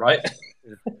this, though, right?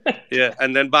 yeah,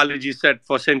 and then Balaji said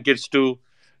for St. Kids to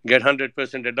get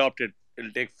 100% adopted,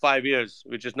 it'll take 5 years,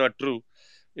 which is not true.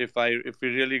 If we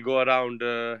really go around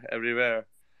everywhere,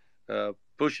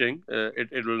 pushing,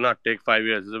 it will not take 5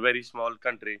 years. It's a very small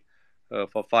country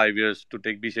for 5 years to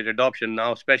take BCH adoption.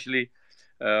 Now, especially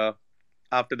uh,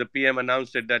 after the PM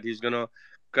announced it that he's going to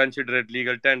consider it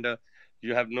legal tender,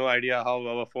 you have no idea how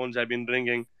our phones have been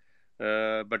ringing.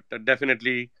 But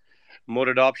definitely, more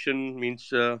adoption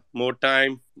means more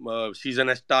time. Season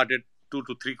has started, 2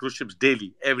 to 3 cruise ships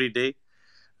daily, every day.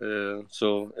 So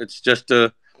it's just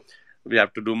we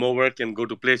have to do more work and go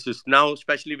to places now.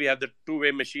 Especially we have the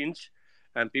two-way machines,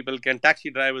 and people can taxi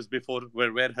drivers before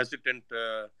were hesitant.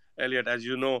 Elliot, as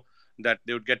you know, that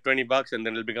they would get $20 and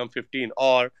then it'll become 15,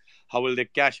 or how will they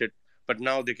cash it? But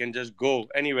now they can just go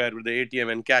anywhere with the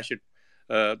ATM and cash it.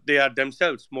 They are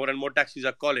themselves. More and more taxis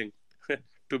are calling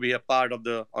to be a part of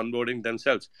the onboarding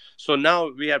themselves. So now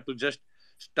we have to just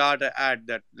start an ad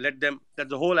that let them. That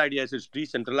the whole idea is it's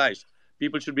decentralized.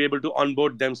 People should be able to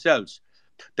onboard themselves,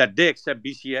 that they accept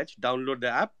BCH, download the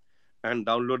app and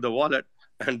download the wallet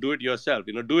and do it yourself.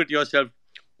 Do it yourself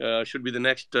should be the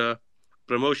next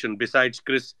promotion. Besides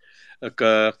Chris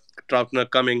Troutner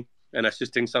coming and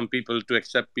assisting some people to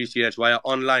accept BCH via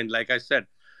online, like I said,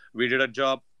 we did a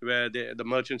job where the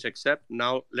merchants accept.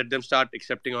 Now let them start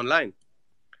accepting online.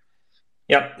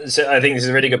 Yeah, so I think this is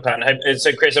a really good plan.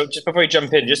 So, Chris, just before we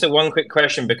jump in, just one quick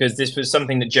question, because this was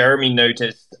something that Jeremy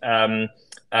noticed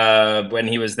when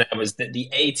he was there, was that the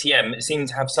ATM seemed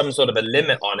to have some sort of a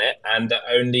limit on it, and that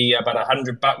only about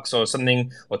 $100 or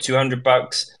something, or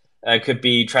 $200 could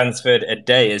be transferred a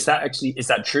day. Is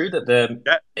that true that the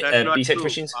that's not BCH true.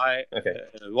 machines? Okay.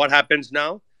 What happens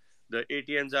now? The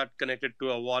ATMs are connected to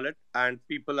a wallet, and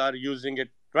people are using it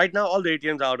right now. All the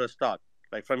ATMs are out of stock,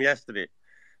 like from yesterday.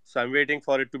 So I'm waiting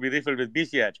for it to be refilled with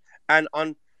BCH. And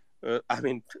I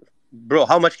mean, bro,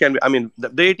 how much can we? I mean, the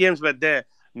ATMs were there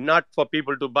not for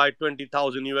people to buy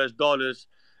 20,000 US dollars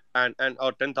and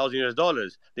or 10,000 US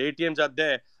dollars. The ATMs are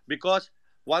there because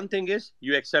one thing is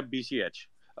you accept BCH.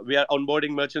 We are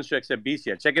onboarding merchants to accept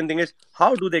BCH. Second thing is,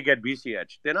 how do they get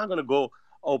BCH? They're not going to go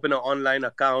open an online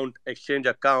account, exchange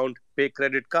account, pay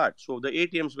credit card. So the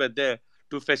ATMs were there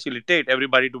to facilitate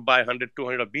everybody to buy 100,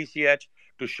 200 of BCH,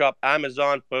 to shop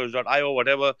Amazon, Purse.io,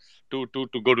 whatever, to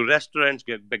go to restaurants,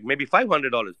 get maybe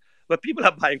 $500. But people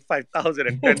are buying 5,000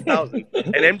 and 10,000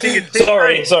 and emptying at the same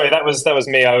time. Sorry, that was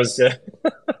me. I was.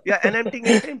 Yeah, and emptying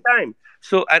at the same time.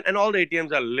 So and all the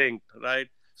ATMs are linked, right?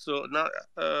 So now,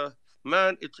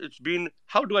 man, it's been.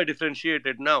 How do I differentiate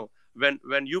it now?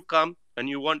 When you come and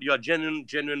you're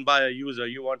genuine buyer user,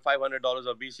 you want $500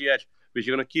 of BCH, which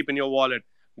you're gonna keep in your wallet,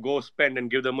 go spend and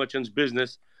give the merchants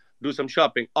business, do some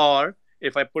shopping. Or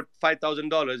if I put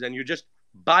 $5,000 and you just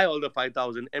buy all the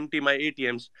 5,000, empty my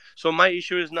ATMs. So my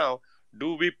issue is now,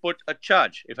 do we put a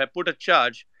charge? If I put a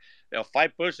charge of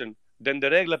 5%, then the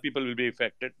regular people will be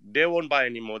affected. They won't buy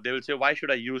anymore. They will say, why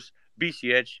should I use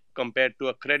BCH compared to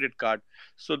a credit card?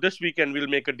 So this weekend we'll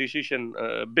make a decision,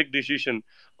 a big decision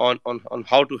on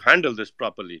how to handle this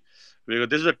properly. Because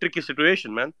this is a tricky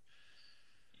situation, man.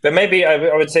 But maybe I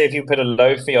would say if you put a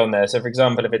low fee on there, so for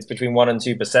example, if it's between 1% and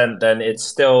 2%, then it's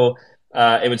still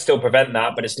it would still prevent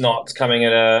that, but it's not coming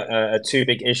at a too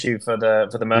big issue for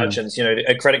the merchants.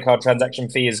 A credit card transaction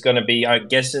fee is going to be, I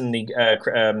guess, in the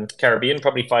Caribbean,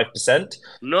 probably 5%.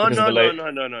 No.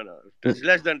 It's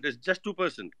less than. It's just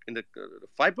 2%. In the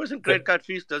 5% credit card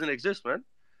fees doesn't exist, man.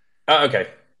 Oh, okay.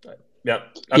 Yeah.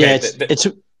 Okay. Yeah,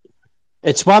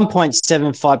 it's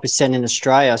 1.75% in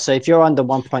Australia. So if you're under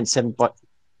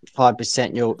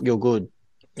 1.75%, you're good.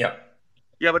 Yeah.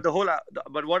 Yeah, but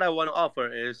but what I want to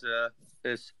offer is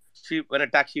see, when a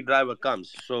taxi driver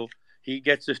comes, so he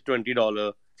gets his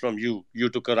 $20 from you. You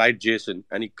took a ride, Jason,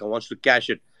 and he wants to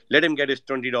cash it. Let him get his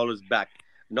 $20 back.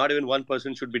 Not even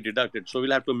 1% should be deducted. So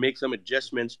we'll have to make some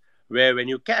adjustments where when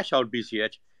you cash out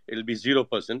BCH, it'll be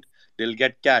 0%. They'll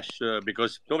get cash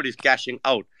because nobody's cashing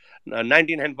out.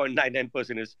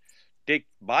 99.99% is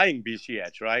buying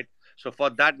BCH, right? So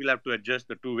for that, we'll have to adjust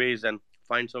the two ways and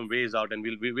find some ways out, and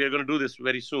we're going to do this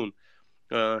very soon.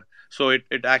 So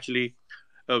it actually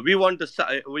we want a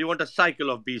cycle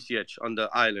of BCH on the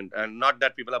island, and not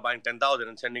that people are buying 10,000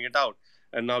 and sending it out,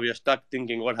 and now we are stuck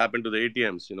thinking what happened to the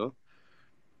ATMs.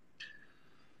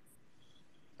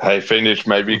 Hey, Phoenix,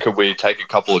 maybe could we take a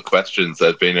couple of questions?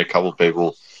 There's been a couple of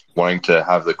people wanting to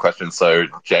have the questions. So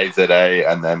JZA,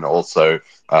 and then also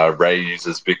Ray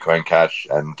uses Bitcoin Cash,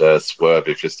 and Swerve,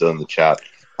 if you're still in the chat,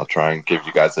 I'll try and give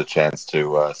you guys a chance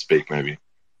to speak maybe.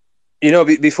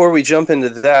 Before we jump into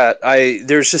that,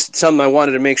 there's just something I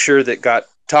wanted to make sure that got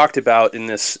talked about in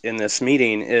this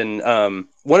meeting. And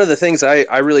one of the things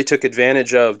I really took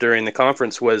advantage of during the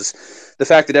conference was the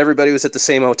fact that everybody was at the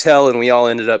same hotel, and we all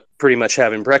ended up pretty much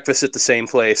having breakfast at the same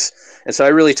place. And so I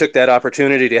really took that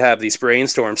opportunity to have these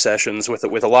brainstorm sessions with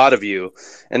a lot of you.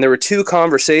 And there were two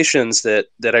conversations that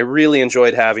I really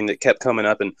enjoyed having that kept coming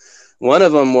up. And one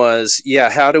of them was,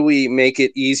 how do we make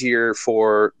it easier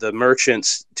for the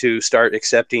merchants to start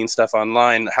accepting stuff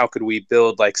online? How could we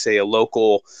build, like, say, a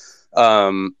local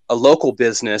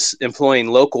business employing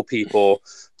local people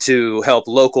to help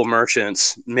local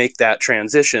merchants make that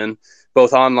transition,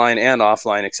 both online and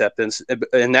offline acceptance?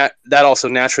 And that also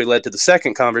naturally led to the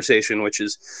second conversation, which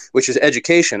is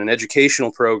education, an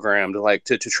educational program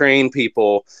to train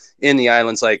people in the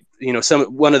islands. Like,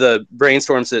 one of the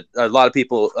brainstorms that a lot of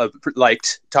people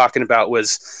liked talking about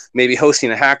was maybe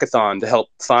hosting a hackathon to help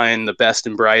find the best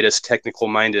and brightest technical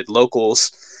minded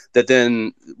locals that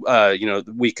then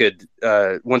we could,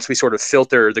 once we sort of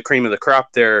filter the cream of the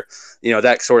crop there,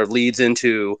 that sort of leads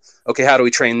into, okay, how do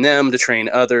we train them to train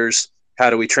others? How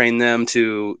do we train them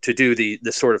to do the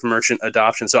sort of merchant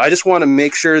adoption? So I just want to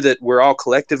make sure that we're all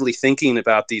collectively thinking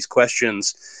about these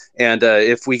questions. And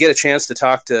if we get a chance to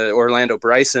talk to Orlando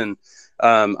Bryson,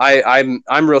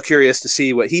 I'm real curious to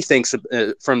see what he thinks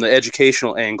from the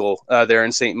educational angle there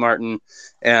in St. Martin,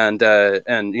 and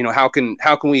how can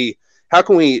we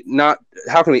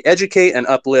educate and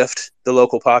uplift the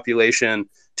local population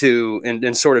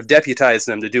and sort of deputize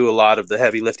them to do a lot of the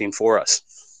heavy lifting for us.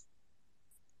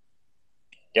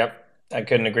 Yep, I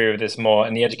couldn't agree with this more.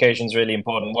 And the education is really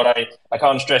important. I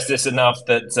can't stress this enough,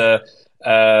 that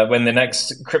when the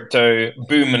next crypto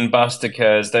boom and bust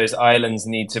occurs, those islands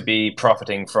need to be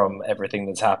profiting from everything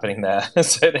that's happening there.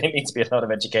 So there needs to be a lot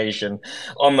of education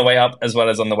on the way up as well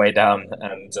as on the way down.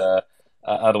 And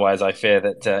otherwise, I fear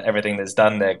that everything that's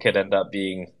done there could end up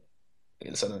being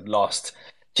sort of lost.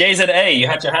 JZA, you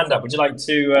had your hand up. Would you like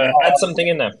to add something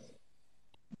in there?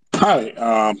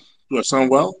 Hi, do I sound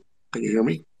well? Can you hear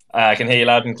me? I can hear you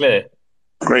loud and clear.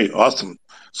 Great, awesome.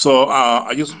 So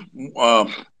I just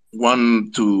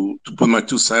want to put my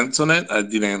 2 cents on it. I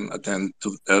didn't attend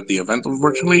to the event,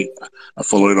 unfortunately. I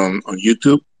followed it on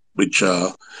YouTube, which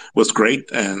was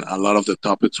great, and a lot of the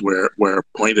topics were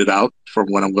pointed out from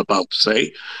what I'm about to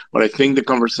say. But I think the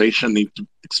conversation needs to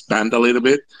expand a little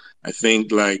bit. I think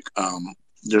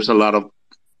there's a lot of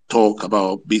talk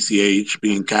about BCH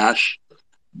being cash,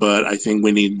 but I think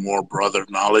we need more broader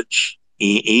knowledge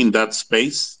in that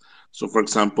space. So, for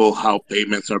example, how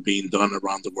payments are being done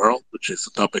around the world, which is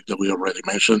a topic that we already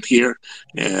mentioned here,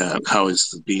 how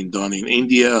it's being done in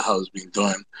India, how it's being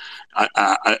done.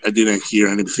 I didn't hear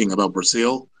anything about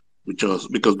Brazil, which was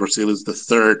because Brazil is the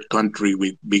third country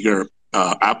with bigger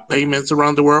app payments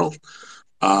around the world,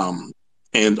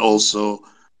 and also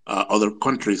other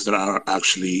countries that are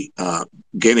actually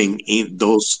getting in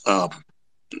those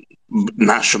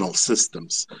national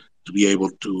systems to be able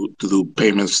to do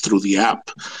payments through the app.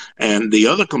 And the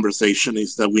other conversation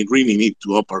is that we really need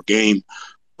to up our game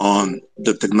on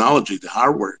the technology, the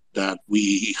hardware that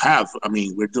we have. I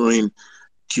mean, we're doing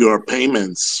QR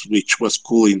payments, which was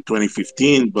cool in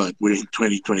 2015, but we're in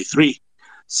 2023.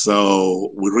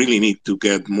 So we really need to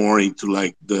get more into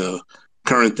like the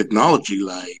current technology,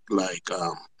 like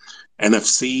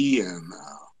NFC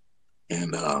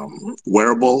and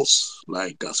wearables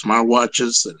like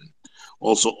smartwatches, and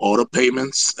also auto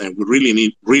payments. And we really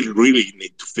need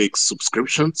to fix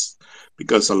subscriptions,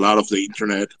 because a lot of the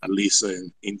internet, at least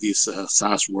in this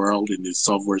SaaS world, in this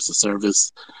software as a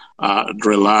service,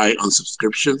 rely on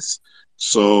subscriptions.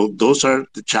 So those are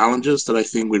the challenges that I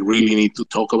think we really need to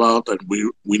talk about, and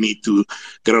we need to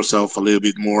get ourselves a little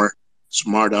bit more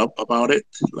smart up about it,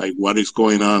 like what is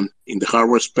going on in the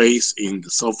hardware space, in the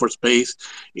software space,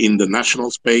 in the national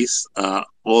space,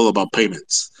 all about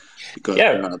payments. Because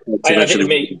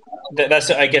that's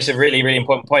I guess a really, really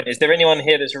important point. Is there anyone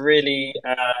here that's really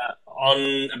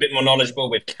on a bit more knowledgeable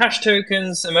with cash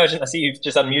tokens, emergent? I see you've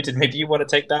just unmuted. Maybe you want to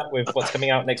take that with what's coming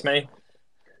out next May.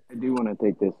 I do want to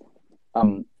take this.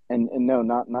 And no,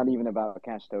 not even about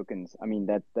cash tokens. I mean,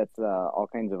 that's all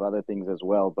kinds of other things as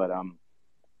well. But I'm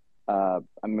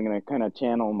going to kind of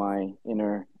channel my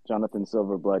inner Jonathan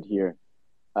Silverblood here.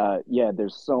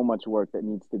 There's so much work that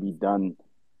needs to be done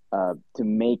to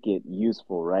make it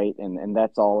useful, right? And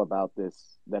that's all about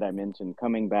this that I mentioned,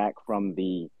 coming back from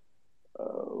the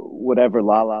whatever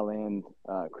La La Land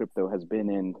crypto has been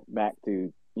in, back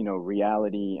to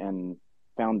reality and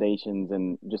foundations,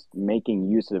 and just making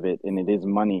use of it. And it is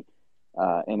money,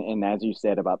 and as you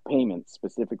said about payments,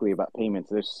 specifically about payments,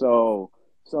 there's so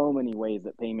many ways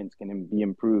that payments can be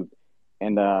improved.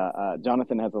 And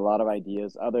Jonathan has a lot of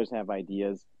ideas. Others have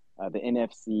ideas. the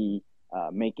NFC,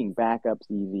 making backups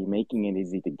easy, making it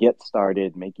easy to get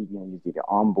started, making it easy to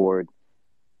onboard,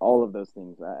 all of those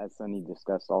things, as Sunny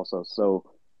discussed also. So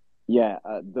yeah,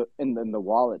 and then the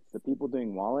wallets, the people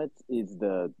doing wallets is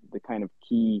the kind of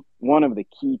key, one of the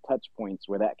key touch points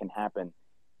where that can happen.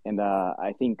 And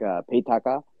I think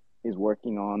Paytaka is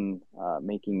working on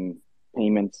making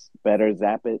payments better.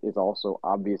 Zapit is also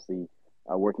obviously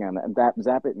working on that.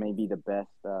 Zapit may be the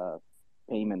best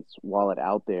payments wallet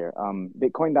out there.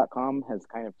 Bitcoin.com has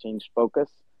kind of changed focus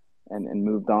and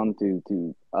moved on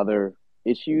to other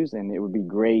issues, and it would be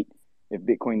great if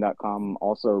Bitcoin.com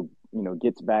also,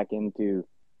 gets back into,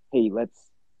 hey, let's,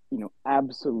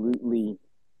 absolutely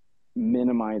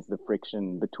minimize the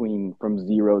friction from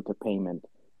zero to payment,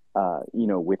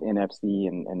 with NFC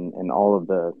and all of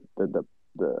the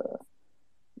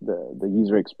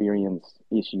user experience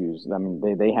issues. I mean,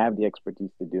 they have the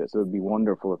expertise to do it, so it'd be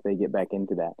wonderful if they get back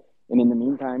into that. And in the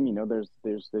meantime,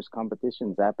 there's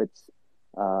competition. Zapit's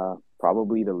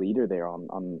probably the leader there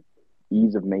on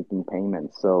ease of making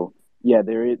payments. So yeah,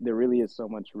 there really is so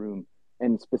much room.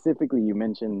 And specifically, you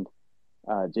mentioned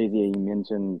JZA, you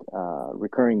mentioned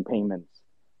recurring payments.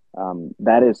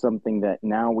 That is something that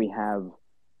now we have.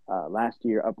 Last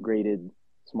year upgraded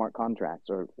smart contracts,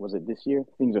 or was it this year?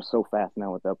 Things are so fast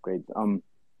now with upgrades.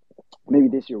 Maybe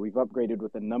this year we've upgraded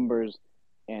with the numbers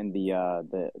and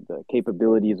the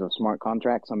capabilities of smart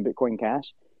contracts on Bitcoin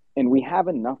Cash, and we have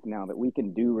enough now that we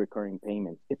can do recurring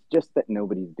payments. It's just that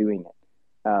nobody's doing it,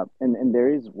 and there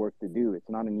is work to do. It's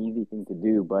not an easy thing to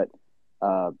do, but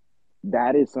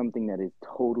that is something that is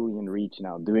totally in reach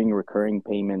now. Doing recurring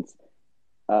payments,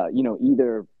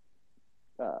 either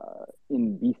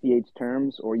in BCH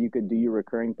terms, or you could do your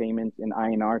recurring payments in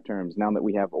INR terms. Now that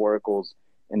we have oracles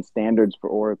and standards for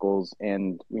oracles,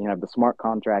 and we have the smart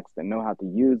contracts that know how to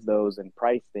use those and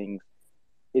price things,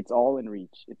 it's all in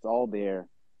reach. It's all there.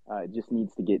 It just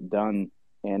needs to get done.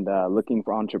 And looking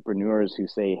for entrepreneurs who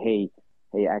say, hey,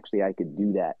 actually, I could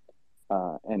do that,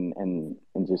 and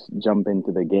just jump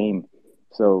into the game.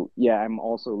 So yeah, I'm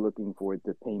also looking forward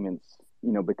to payments,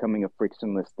 becoming a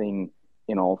frictionless thing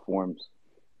in all forms.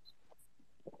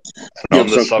 On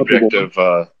the subject of,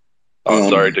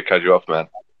 sorry to cut you off, man.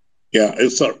 Yeah,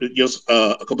 it's just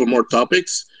a couple more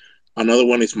topics. Another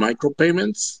one is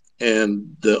micropayments,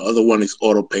 and the other one is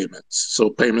auto payments. So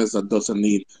payments that doesn't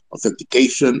need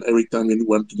authentication every time you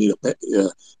want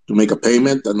to make a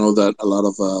payment. I know that a lot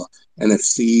of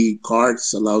NFC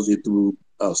cards allows you to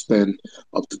spend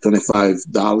up to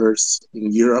 $25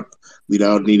 in Europe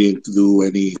without needing to do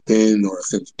any PIN or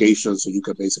authentication. So you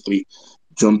can basically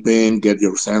jump in, get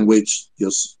your sandwich,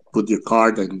 just put your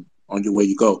card, and on your way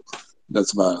you go.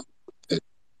 That's about it.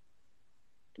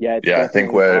 Yeah, I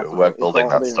think we're building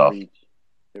that stuff.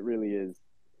 It really is.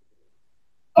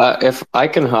 If I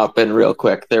can hop in real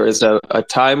quick, there was a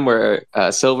time where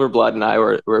Silverblood and I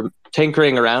were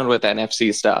tinkering around with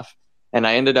NFC stuff, and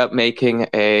I ended up making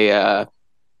a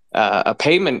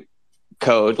payment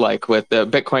code, like with the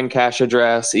Bitcoin Cash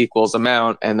address equals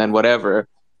amount and then whatever,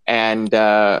 and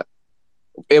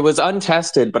it was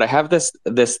untested, but I have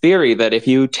this theory that if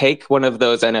you take one of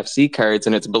those NFC cards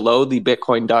and it's below the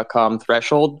Bitcoin.com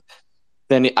threshold,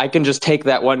 then I can just take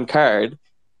that one card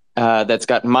that's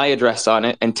got my address on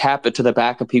it and tap it to the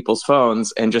back of people's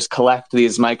phones and just collect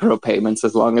these micro payments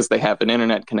as long as they have an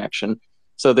internet connection.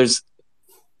 So there's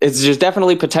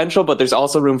definitely potential, but there's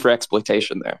also room for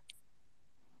exploitation there.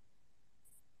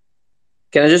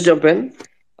 Can I just jump in?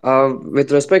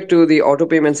 With respect to the auto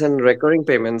payments and recurring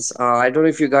payments, I don't know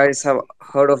if you guys have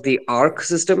heard of the ARC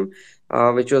system,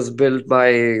 which was built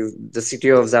by the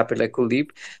CTO of Zapit, like Kuldeep.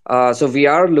 So we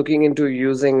are looking into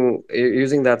using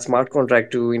that smart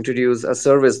contract to introduce a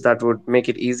service that would make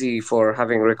it easy for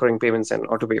having recurring payments and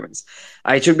auto payments.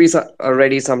 It should be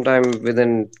ready sometime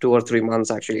within 2 or 3 months,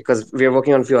 actually, because we are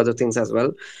working on a few other things as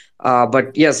well.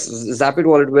 But yes, Zapit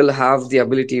Wallet will have the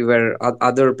ability where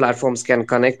other platforms can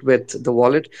connect with the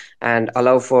wallet and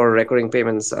allow for recurring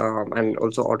payments, and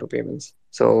also auto payments.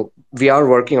 So we are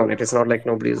working on it. It's not like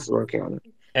nobody's working on it.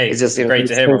 Hey, it's just great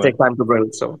to hear, things take time to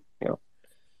build. So yeah.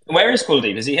 Where is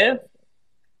Kuldeep? Is he here?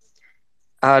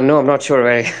 No, I'm not sure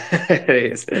where he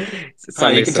is.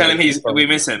 You can tell him we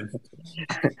miss him.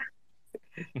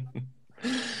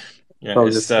 Yeah,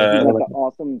 he's at the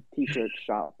awesome t-shirt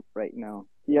shop right now.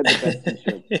 He had the best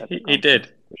t-shirts. He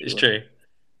did. It's true.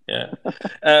 Yeah.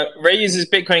 Ray uses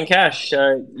Bitcoin Cash.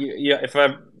 If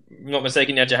I'm not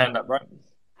mistaken, you had your hand up, right?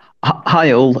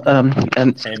 Hi all, and Hey,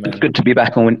 it's man. good to be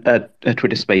back on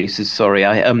Twitter Spaces. Sorry,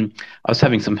 I was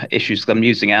having some issues 'cause I'm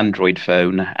using Android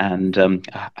phone, and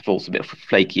I've also a bit of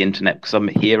flaky internet because I'm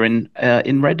here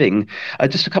in Reading.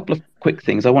 Just a couple of quick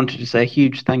things. I wanted to say a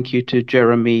huge thank you to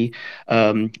Jeremy,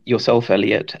 yourself,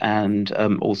 Elliot, and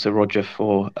also Roger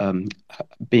for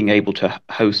being able to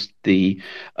host the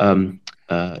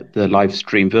live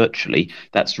stream virtually.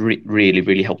 That's really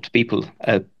really helped people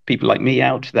like me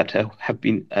out that have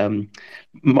been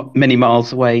many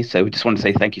miles away. So we just want to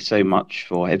say thank you so much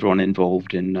for everyone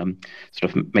involved in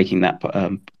sort of making that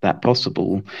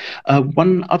possible.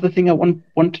 One other thing I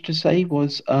wanted to say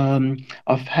was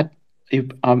I've had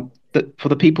for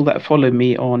the people that follow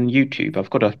me on YouTube, I've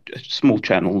got a small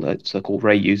channel that's called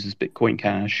Ray Uses Bitcoin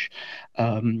Cash,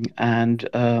 and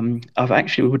I've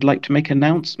actually would like to make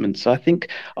announcements. I think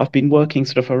I've been working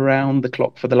sort of around the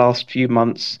clock for the last few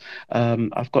months.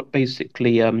 I've got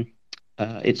basically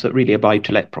it's really a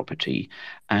buy-to-let property,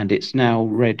 and it's now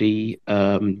ready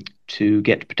to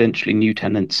get potentially new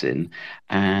tenants in,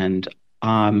 and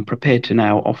I'm prepared to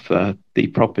now offer the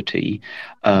property,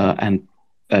 and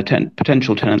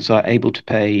potential tenants are able to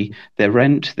pay their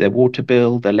rent, their water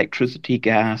bill, their electricity,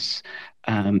 gas.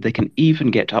 They can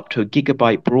even get up to a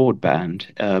gigabyte broadband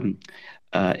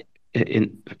uh,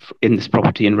 in in this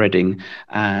property in Reading,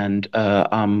 and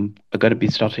I'm going to be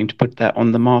starting to put that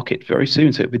on the market very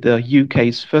soon. So it'll be the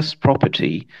UK's first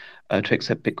property to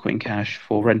accept Bitcoin Cash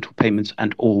for rental payments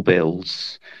and all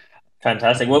bills.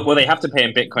 Fantastic. Will they have to pay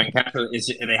in Bitcoin Cash, or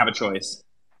they have a choice?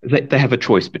 They have a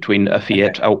choice between a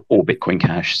fiat or Bitcoin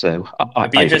Cash. So It'd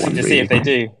be either interesting one, to see really. if they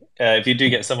do. If you do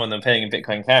get someone that's paying in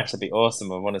Bitcoin Cash, that'd be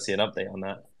awesome. I want to see an update on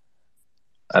that.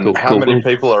 And Cool, how cool. many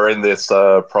people are in this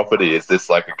property? Is this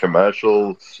like a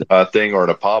commercial thing, or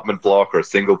an apartment block, or a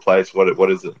single place?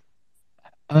 What is it?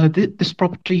 This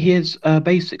property here is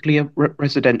basically a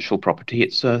residential property.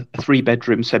 It's a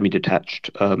three-bedroom semi-detached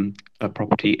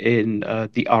property in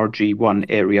the RG1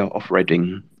 area of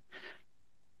Reading.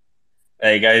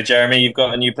 There you go, Jeremy. You've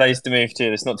got a new place to move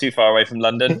to. It's not too far away from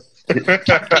London.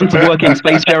 Tons of working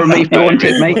space, Jeremy, if you want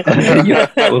it, mate. You're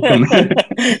welcome.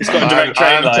 It's got a direct I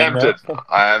train am line. tempted.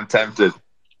 I am tempted.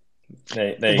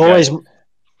 There I've you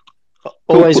go.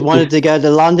 always wanted to go to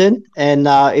London, and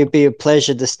it'd be a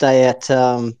pleasure to stay at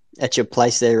your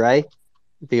place there, Ray.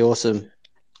 It'd be awesome.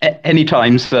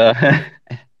 Anytime, sir.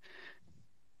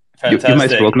 You're most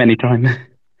Fantastic. welcome anytime.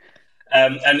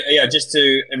 And yeah, just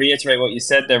to reiterate what you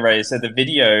said there, Ray. So the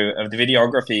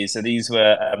videography. So these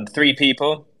were three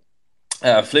people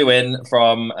flew in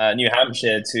from New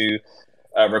Hampshire to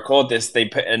record this. They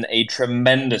put in a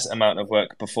tremendous amount of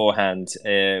work beforehand,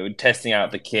 testing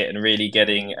out the kit and really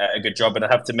getting a good job. And I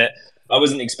have to admit, I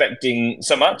wasn't expecting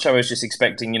so much. I was just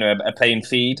expecting, a plain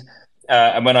feed.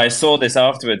 And when I saw this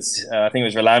afterwards, I think it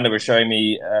was Rolando was showing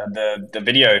me the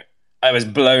video. I was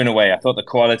blown away. I thought the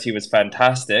quality was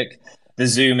fantastic. The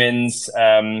zoom ins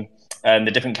and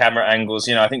the different camera angles.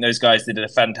 I think those guys did a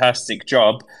fantastic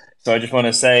job. So I just want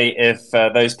to say, if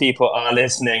those people are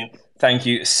listening, thank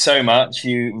you so much.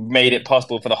 You made it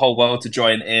possible for the whole world to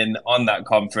join in on that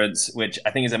conference, which I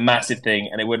think is a massive thing,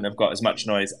 and it wouldn't have got as much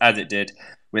noise as it did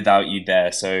without you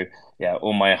there. So yeah,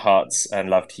 all my hearts and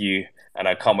love to you, and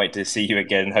I can't wait to see you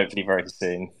again, hopefully very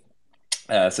soon.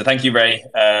 So thank you, Ray.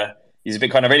 Use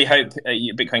Bitcoin. I really hope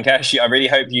Bitcoin Cash. I really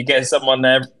hope you get someone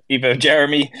there, either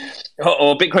Jeremy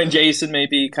or Bitcoin Jason,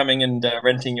 maybe coming and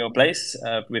renting your place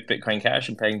with Bitcoin Cash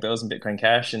and paying bills in Bitcoin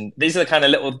Cash. And these are the kind of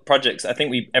little projects I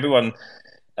think everyone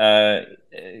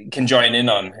can join in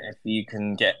on. If you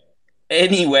can get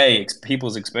any way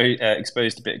people's exposed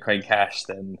to Bitcoin Cash,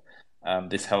 then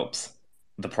this helps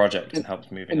the project and helps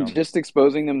moving And on. just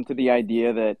exposing them to the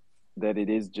idea that it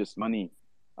is just money.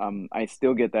 I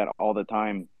still get that all the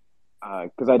time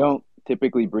because I don't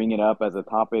typically bring it up as a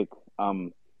topic.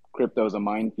 Crypto is a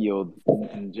minefield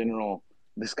in general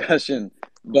discussion,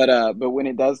 but when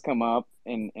it does come up,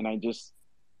 and I just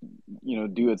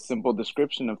do a simple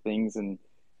description of things, and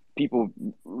people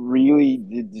really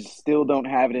still don't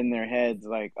have it in their heads,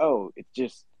 like, oh, it's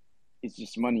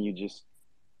just money. You just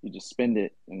spend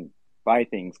it and buy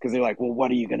things, because they're like, well, what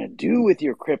are you gonna do with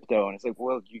your crypto? And it's like,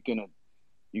 well,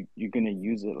 you're gonna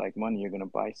use it like money. You're gonna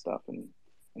buy stuff and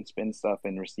spend stuff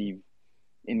and receive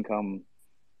income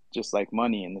just like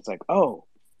money. And it's like, oh,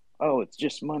 it's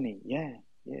just money. Yeah,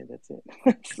 that's it.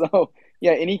 So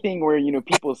yeah, anything where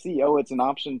people see, oh, it's an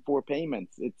option for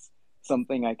payments. It's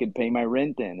something I could pay my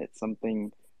rent in. It's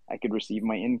something I could receive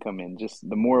my income in. Just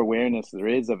the more awareness there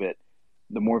is of it,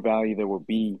 the more value there will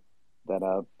be that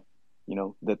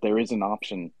that there is an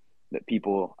option, that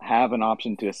people have an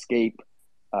option to escape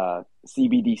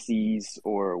CBDCs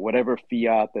or whatever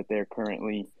fiat that they're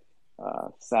currently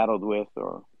saddled with,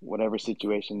 or whatever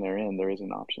situation they're in, there is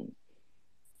an option.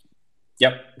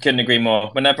 Yep, couldn't agree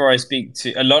more. Whenever I speak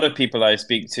to a lot of people I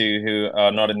speak to who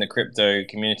are not in the crypto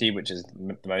community, which is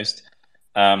the most,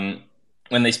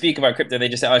 when they speak about crypto, they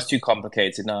just say, "Oh, it's too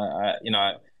complicated." No,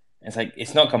 it's like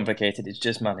it's not complicated. It's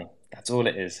just money. That's all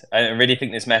it is. I really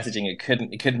think this messaging it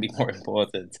couldn't be more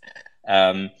important.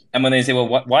 And when they say, "Well,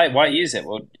 why use it?"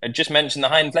 Well, I just mentioned the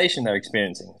high inflation they're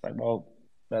experiencing. It's like, well,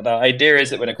 the idea is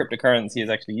that when a cryptocurrency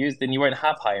is actually used, then you won't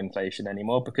have high inflation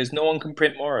anymore because no one can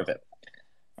print more of it.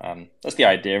 That's the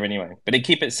idea anyway. But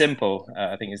keep it simple.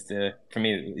 I think is the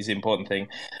important thing.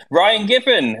 Ryan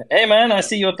Giffen, hey man, I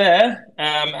see you're there,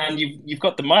 and you've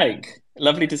got the mic.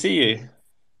 Lovely to see you.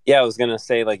 Yeah, I was gonna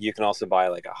say like you can also buy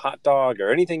like a hot dog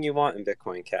or anything you want in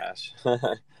Bitcoin Cash.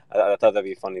 I thought that'd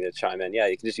be funny to chime in. Yeah,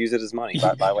 you can just use it as money.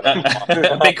 Buy whatever you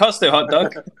want. Big cost hot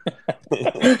dog.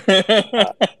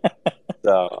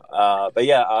 But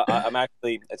yeah, I'm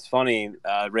actually. It's funny.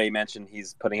 Ray mentioned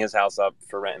he's putting his house up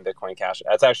for rent in Bitcoin Cash.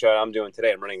 That's actually what I'm doing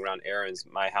today. I'm running around errands.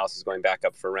 My house is going back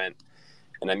up for rent,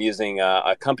 and I'm using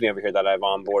a company over here that I've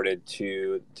onboarded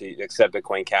to accept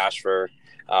Bitcoin Cash for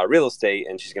real estate,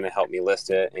 and she's going to help me list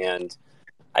it. And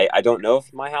I don't know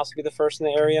if my house will be the first in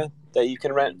the area that you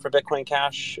can rent for Bitcoin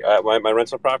Cash, my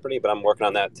rental property, but I'm working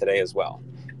on that today as well.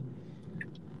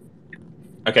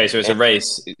 Okay, so it's a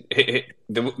race.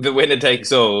 The winner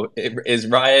takes all. Is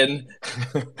Ryan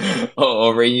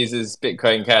or Ray uses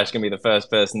Bitcoin Cash going to be the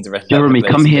first person to rent? Jeremy,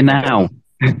 come here now.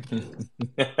 So,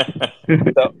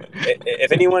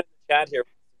 if anyone in the chat here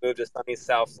moved to sunny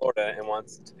South Florida and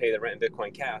wants to pay the rent in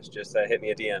Bitcoin Cash, just hit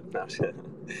me a DM.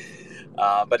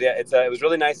 But yeah, it was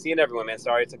really nice seeing everyone, man.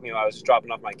 Sorry it took me. I was dropping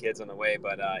off my kids on the way,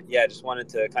 but yeah, I just wanted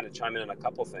to kind of chime in on a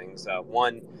couple things.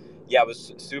 One. Yeah, I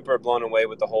was super blown away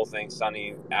with the whole thing.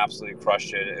 Sunny absolutely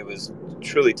crushed it. It was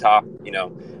truly top,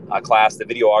 class. The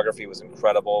videography was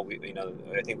incredible.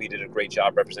 I think we did a great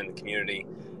job representing the community.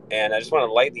 And I just want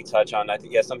to lightly touch on, I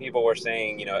think, some people were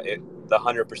saying, the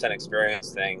 100%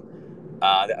 experience thing.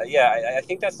 I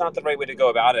think that's not the right way to go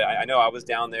about it. I know I was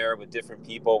down there with different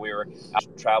people. We were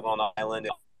traveling on the island,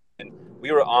 and we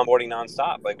were onboarding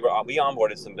nonstop. Like we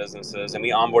onboarded some businesses and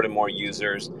we onboarded more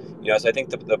users. So I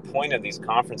think the point of these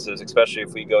conferences, especially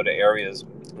if we go to areas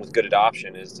with good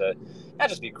adoption, is to not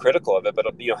just be critical of it, but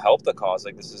help the cause.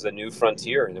 Like this is a new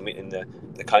frontier, and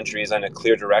the country is in a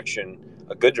clear direction,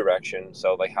 a good direction.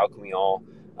 So like, how can we all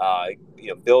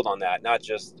build on that? Not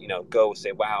just go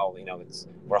say, wow,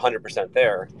 we're 100%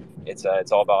 there. It's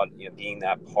all about being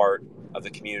that part of the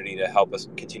community to help us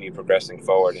continue progressing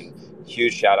forward. And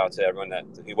huge shout out to everyone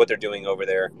what they're doing over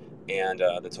there and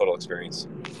the total experience.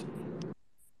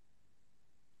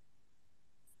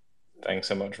 Thanks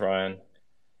so much, Ryan.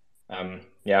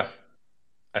 Yeah,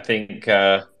 I think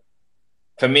for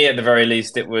me, at the very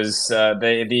least, it was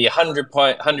the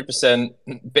 100%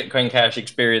 Bitcoin Cash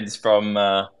experience from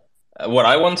what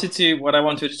I wanted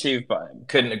to achieve, but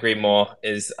couldn't agree more.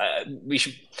 Is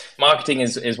marketing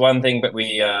is one thing, but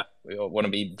we want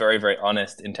to be very, very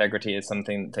honest. Integrity is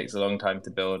something that takes a long time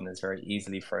to build and is very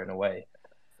easily thrown away.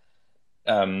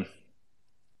 Yeah.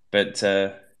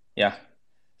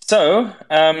 So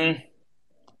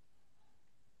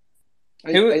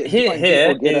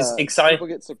here is exciting. People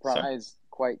get surprised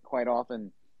quite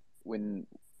often when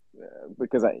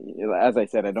because as I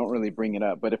said, I don't really bring it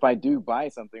up. But if I do buy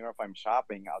something or if I'm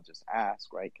shopping, I'll just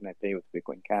ask, right? Can I pay with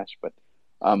Bitcoin Cash? But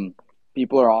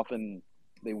people are often,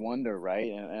 they wonder,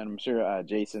 right? And I'm sure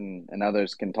Jason and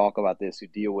others can talk about this who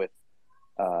deal with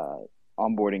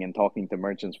onboarding and talking to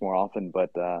merchants more often.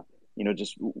 But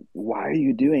just why are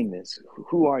you doing this?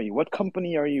 Who are you? What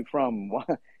company are you from? Why,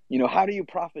 how do you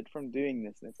profit from doing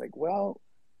this? And it's like, well,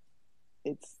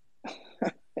 it's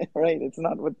right. It's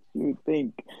not what you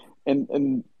think.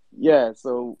 And yeah,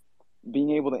 so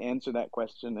being able to answer that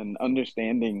question and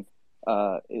understanding,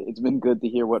 it's been good to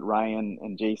hear what Ryan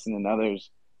and Jason and others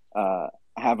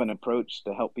have an approach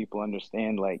to help people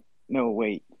understand, like, no,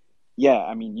 wait, yeah,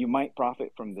 I mean, you might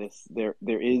profit from this.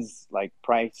 There is like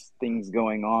price things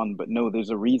going on, but no, there's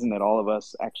a reason that all of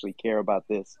us actually care about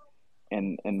this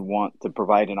and want to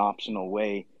provide an optional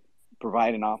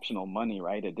money,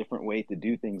 right? A different way to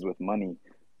do things with money.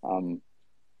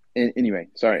 Anyway,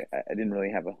 sorry, I didn't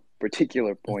really have a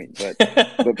particular point, but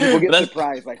people get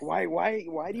surprised, like, why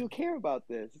do you care about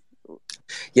this?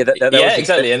 Yeah,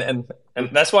 exactly, and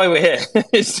that's why we're here.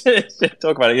 Is to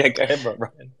talk about it. Yeah, go ahead,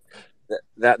 Brian.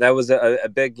 that was a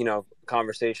big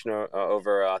conversation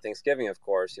over Thanksgiving. Of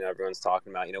course, everyone's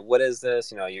talking about what is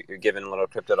this? You're giving a little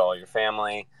crypto to all your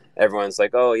family. Everyone's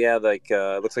like, oh yeah, like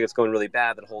it looks like it's going really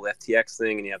bad, that whole FTX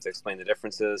thing, and you have to explain the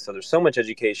differences. So there's so much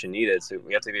education needed. So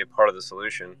we have to be a part of the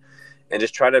solution, and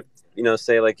just try to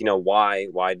say like why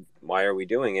are we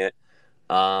doing it?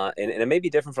 And it may be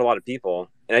different for a lot of people.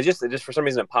 And it just for some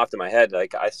reason it popped in my head.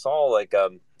 Like I saw like a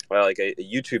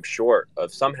YouTube short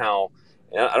of somehow,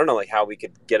 and I don't know like how we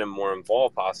could get him more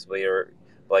involved possibly, or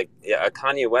like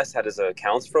Kanye West had his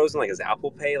accounts frozen, like his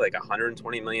Apple Pay, like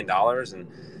 $120 million, and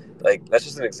like that's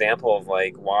just an example of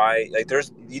like why like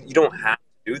you don't have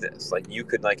to do this. Like you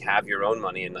could like have your own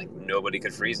money and like nobody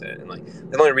could freeze it. And like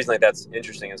the only reason like that's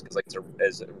interesting is because like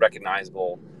it's a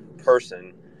recognizable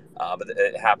person. But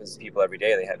it happens to people every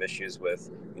day. They have issues with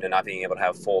not being able to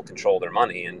have full control of their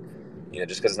money, and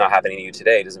just because it's not happening to you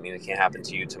today doesn't mean it can't happen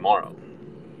to you tomorrow.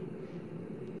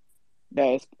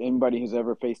 Yeah, anybody who's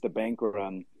ever faced a bank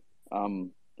run,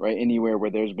 right, anywhere where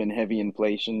there's been heavy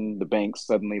inflation, the banks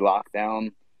suddenly lock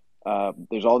down.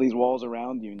 There's all these walls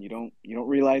around you, and you don't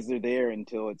realize they're there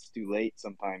until it's too late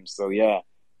sometimes. So yeah,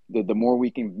 the more we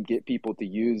can get people to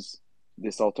use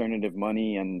this alternative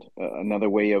money and another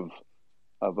way of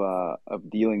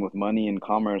dealing with money and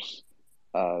commerce,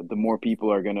 the more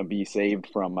people are going to be saved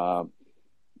from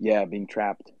being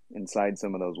trapped inside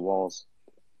some of those walls.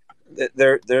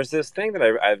 There's this thing that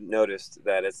I've noticed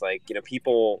that it's like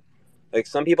people, like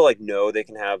some people like know they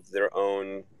can have their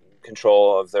own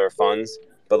control of their funds,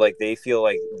 but like they feel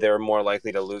like they're more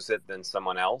likely to lose it than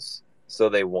someone else, so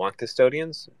they want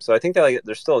custodians. So I think that like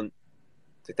there's still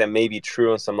like that may be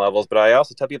true on some levels, but I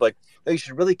also tell people like, no, you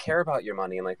should really care about your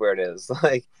money and like where it is.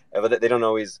 Like, but they don't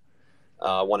always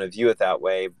want to view it that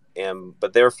way.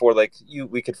 But therefore, like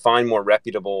we could find more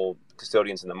reputable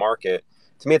custodians in the market.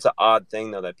 To me, it's an odd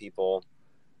thing though that people,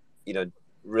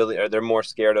 really they're more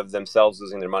scared of themselves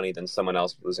losing their money than someone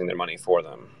else losing their money for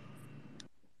them.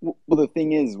 Well, the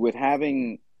thing is, with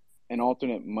having an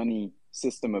alternate money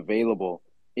system available,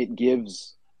 it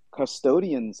gives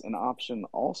custodians an option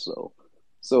also.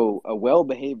 So a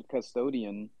well-behaved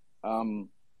custodian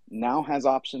now has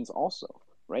options also,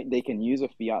 right? They can use a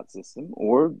fiat system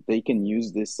or they can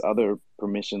use this other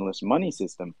permissionless money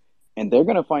system, and they're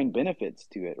going to find benefits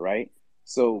to it, right?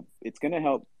 So it's going to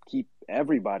help keep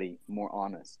everybody more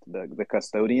honest. The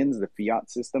custodians, the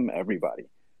fiat system, everybody.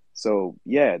 So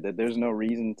yeah, there's no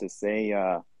reason to say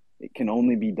it can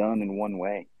only be done in one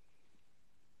way.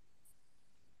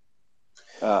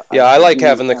 I like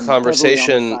having the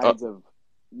conversation. Heavily on the sides of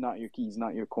not your keys,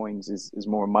 not your coins is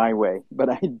more my way. But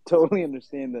I totally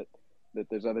understand that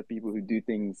there's other people who do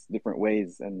things different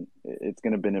ways, and it's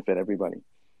going to benefit everybody.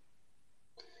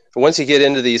 Once you get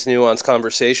into these nuanced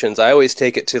conversations, I always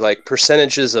take it to like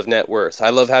percentages of net worth. I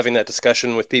love having that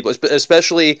discussion with people,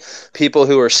 especially people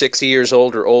who are 60 years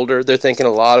old or older. They're thinking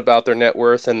a lot about their net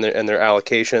worth and their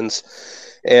allocations.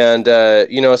 And,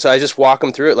 so I just walk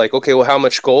them through it like, okay, well, how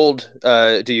much gold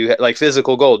do you like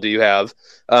physical gold do you have?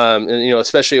 And,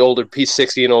 especially older,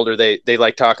 60 and older, they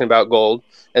like talking about gold.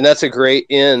 And that's a great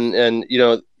in.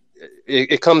 And,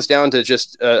 it comes down to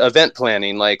just event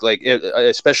planning,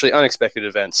 especially unexpected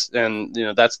events, and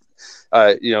that's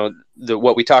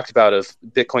what we talked about of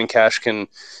Bitcoin Cash can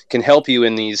help you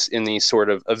in these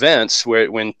sort of events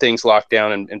when things lock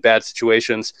down in bad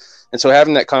situations. And so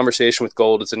having that conversation with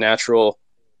gold is a natural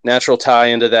tie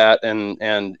into that,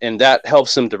 and that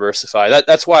helps them diversify.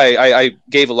 That's why I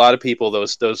gave a lot of people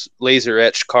those laser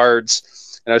etched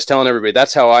cards, and I was telling everybody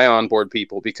that's how I onboard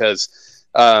people, because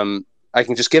I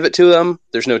can just give it to them.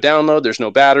 There's no download. There's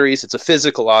no batteries. It's a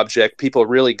physical object. People are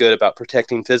really good about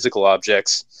protecting physical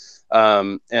objects.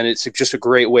 And it's just a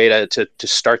great way to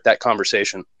start that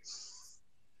conversation.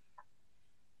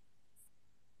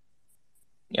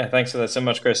 Yeah, thanks for that so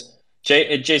much, Chris.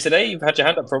 Jay, today you've had your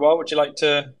hand up for a while. Would you like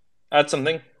to add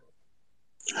something?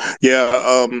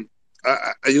 Yeah,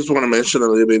 I just want to mention a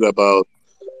little bit about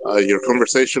your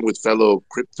conversation with fellow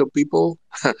crypto people.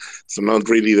 So not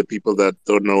really the people that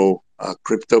don't know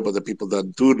crypto, but the people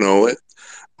that do know it.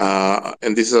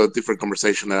 And this is a different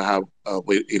conversation I have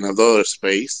in another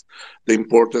space. The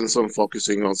importance of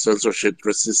focusing on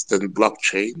censorship-resistant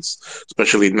blockchains,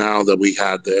 especially now that we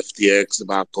had the FTX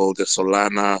debacle, the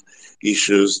Solana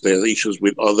issues, the issues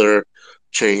with other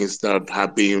chains that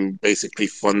have been basically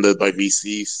funded by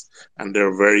VCs, and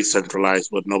they're very centralized,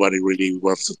 but nobody really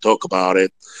wants to talk about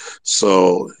it.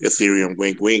 So Ethereum,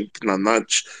 wink, wink, not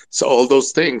much. So all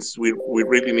those things, we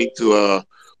really need to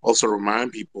also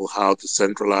remind people how to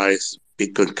centralize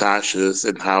Bitcoin Cash is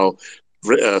and how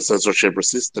censorship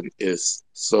resistant is.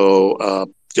 So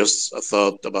just a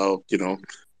thought about,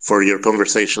 for your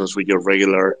conversations with your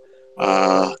regular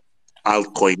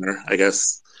altcoiner, I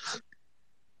guess.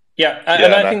 Yeah,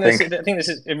 and I think this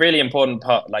is a really important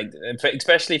part, like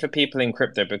especially for people in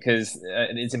crypto, because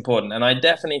it's important. And I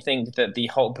definitely think that the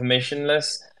whole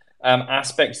permissionless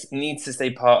aspect needs to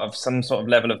stay part of some sort of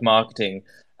level of marketing,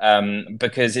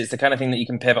 because it's the kind of thing that you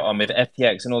can pivot on with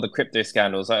FTX and all the crypto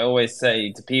scandals. I always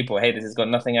say to people, hey, this has got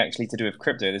nothing actually to do with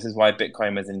crypto. This is why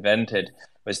Bitcoin was invented,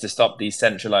 was to stop these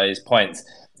centralized points.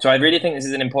 So I really think this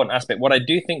is an important aspect. What I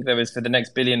do think, though, is for the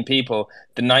next billion people,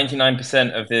 the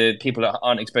 99% of the people that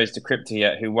aren't exposed to crypto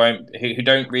yet, who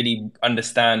don't really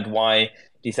understand why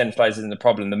decentralized isn't the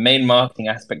problem, the main marketing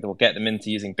aspect that will get them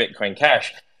into using Bitcoin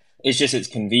Cash is just its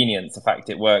convenience, the fact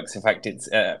it works, the fact it's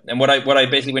and what I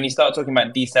basically, when you start talking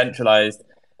about decentralized,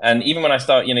 and even when I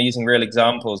start using real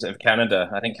examples of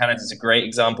Canada, I think Canada is a great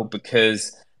example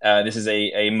because this is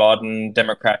a modern,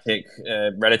 democratic,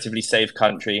 relatively safe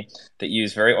country that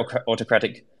use very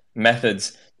autocratic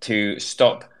methods to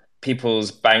stop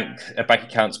people's bank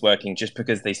accounts working just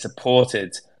because they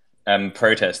supported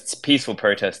protests, peaceful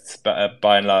protests, but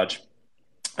by and large.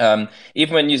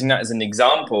 Even when using that as an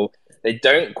example,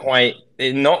 they're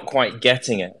not quite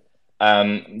getting it.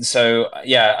 So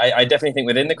yeah, I definitely think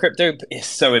within the crypto is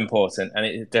so important, and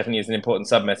it definitely is an important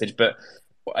sub message. But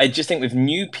I just think with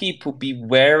new people, be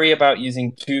wary about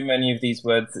using too many of these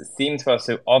words that seem to us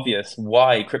so obvious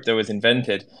why crypto was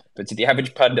invented, but to the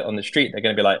average pundit on the street, they're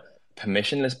going to be like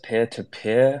permissionless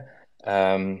peer-to-peer,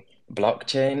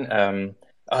 blockchain.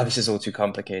 Oh, this is all too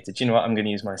complicated. You know what? I'm going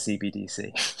to use my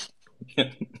CBDC.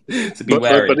 So be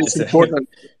wary. But it's important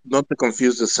not to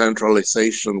confuse the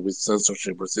centralization with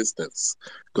censorship resistance,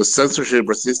 because censorship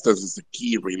resistance is the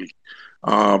key, really.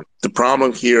 The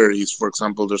problem here is, for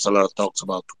example, there's a lot of talks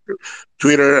about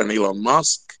Twitter and Elon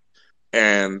Musk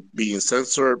and being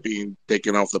censored, being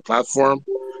taken off the platform.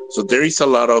 So there is a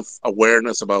lot of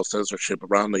awareness about censorship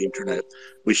around the internet,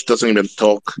 which doesn't even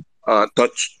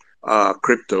touch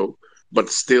crypto, but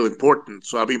still important.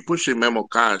 So I've been pushing Memo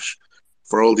Cash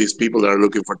for all these people that are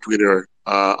looking for Twitter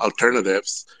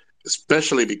alternatives,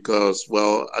 especially because,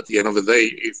 well, at the end of the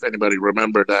day, if anybody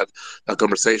remember that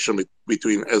conversation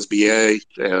between SBF,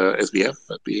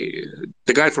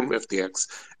 the guy from FTX,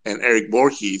 and Eric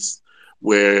Voorhees,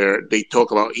 where they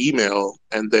talk about email,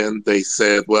 and then they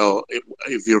said, well,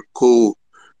 if you're cool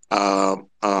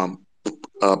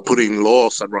putting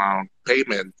laws around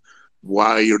payment,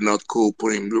 why you're not cool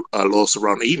putting laws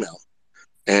around email?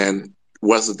 And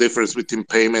what's the difference between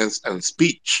payments and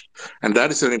speech? And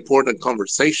that is an important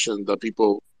conversation that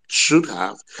people should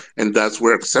have. And that's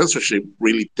where censorship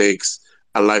really takes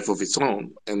a life of its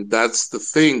own. And that's the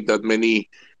thing that many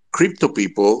crypto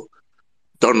people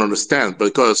don't understand,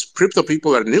 because crypto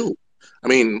people are new. I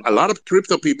mean, a lot of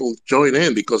crypto people join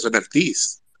in because of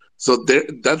NFTs. So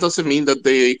that doesn't mean that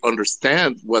they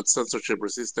understand what censorship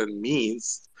resistant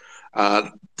means.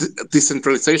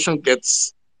 Decentralization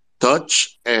gets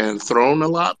touched and thrown a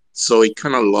lot, so it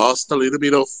kind of lost a little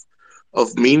bit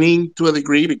of meaning to a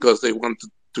degree, because they want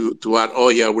to add, oh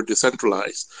yeah, we're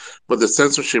decentralized, but the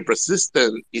censorship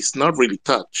resistant is not really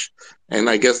touched, and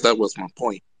I guess that was my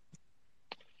point.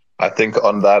 I think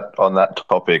on that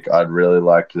topic, I'd really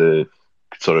like to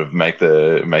sort of make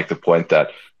the point that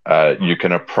you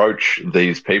can approach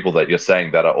these people that you're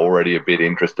saying that are already a bit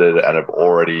interested and have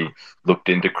already looked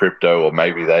into crypto, or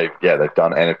maybe they've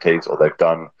done NFTs or they've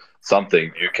done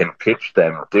something. You can pitch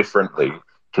them differently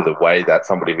to the way that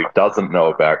somebody who doesn't know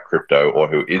about crypto or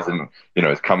who isn't,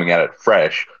 is coming at it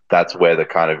fresh. That's where the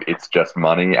kind of it's just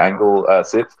money angle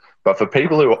sits. But for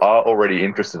people who are already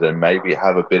interested and maybe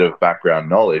have a bit of background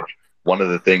knowledge, one of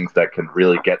the things that can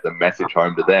really get the message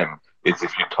home to them is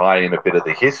if you tie in a bit of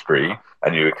the history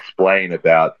and you explain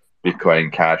about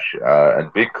Bitcoin Cash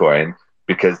and Bitcoin,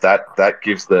 because that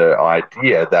gives the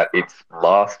idea that it's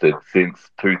lasted since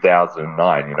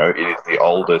 2009. It is the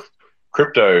oldest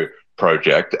crypto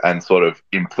project, and sort of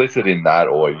implicit in that,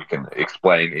 or you can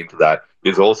explain into that,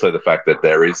 is also the fact that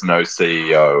there is no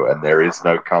CEO and there is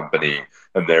no company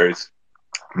and there is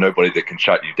nobody that can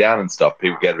shut you down and stuff.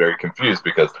 People get very confused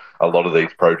because a lot of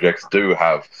these projects do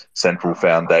have central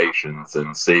foundations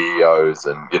and CEOs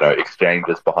and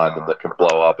exchanges behind them that can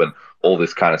blow up and all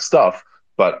this kind of stuff.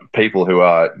 But people who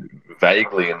are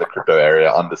vaguely in the crypto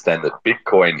area understand that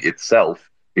Bitcoin itself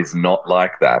is not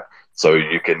like that. So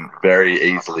you can very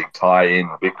easily tie in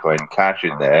Bitcoin Cash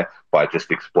in there by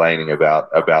just explaining about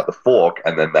the fork,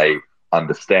 and then they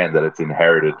understand that it's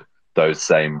inherited those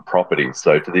same properties.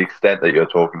 So to the extent that you're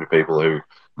talking to people who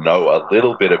know a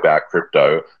little bit about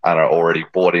crypto and are already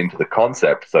bought into the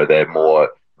concept, so they're more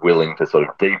willing to sort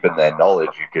of deepen their knowledge,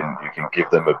 you can give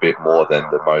them a bit more than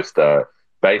the most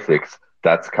basics,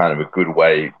 that's kind of a good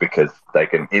way because they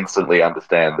can instantly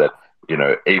understand that,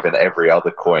 even every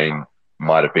other coin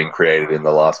might have been created in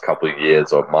the last couple of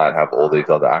years or might have all these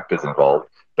other actors involved.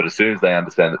 But as soon as they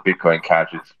understand that Bitcoin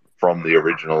Cash is from the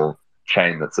original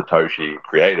chain that Satoshi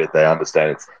created, they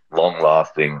understand it's long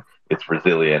lasting, it's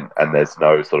resilient, and there's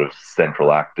no sort of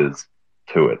central actors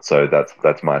to it. So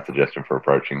that's my suggestion for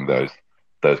approaching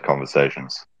those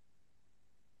conversations.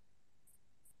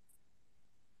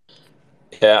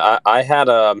 Yeah, I had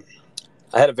a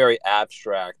very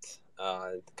abstract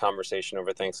conversation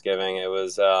over Thanksgiving. It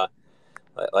was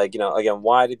like, again,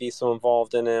 why to be so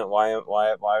involved in it, why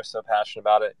I'm so passionate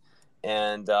about it,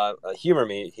 and humor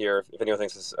me here if anyone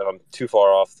thinks I'm too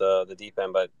far off the deep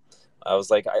end. But I was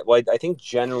like, I think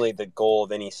generally the goal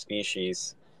of any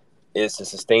species is to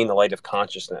sustain the light of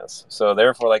consciousness. So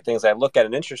therefore, like, things I look at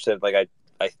and interested, like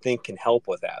I think can help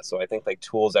with that. So I think like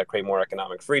tools that create more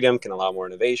economic freedom can allow more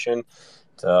innovation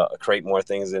to create more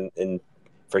things in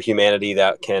for humanity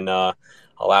that can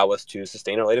allow us to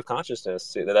sustain our light of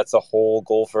consciousness. That's the whole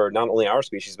goal for not only our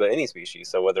species but any species.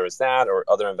 So whether it's that or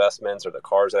other investments or the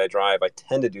cars that I drive, I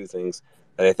tend to do things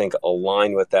that I think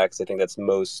align with that because I think that's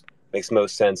makes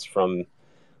most sense from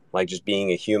like just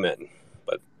being a human.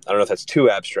 But I don't know if that's too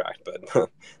abstract, but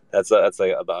that's like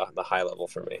the high level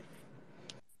for me.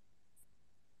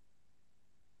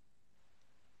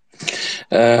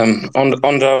 On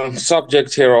the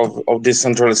subject here of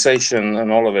decentralization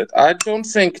and all of it, I don't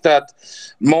think that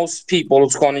most people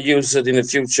who's going to use it in the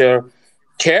future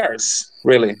cares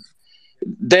really.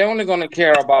 They're only going to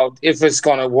care about if it's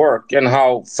going to work and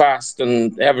how fast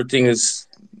and everything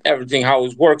how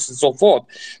it works and so forth.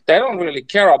 They don't really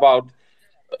care about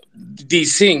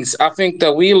these things. I think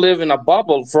that we live in a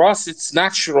bubble. For us, it's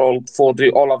natural for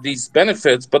all of these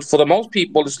benefits, but for the most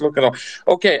people, it's looking at,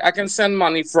 okay, I can send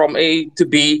money from A to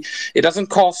B. It doesn't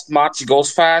cost much. It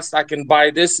goes fast. I can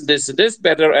buy this, this, and this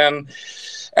better. And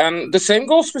the same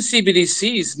goes for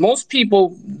CBDCs. Most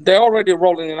people, they're already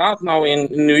rolling it out now in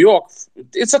New York.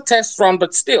 It's a test run,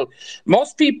 but still,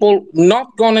 most people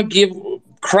not gonna give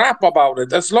crap about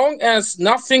it. As long as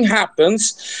nothing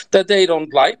happens that they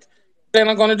don't like, they're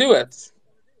not gonna do it.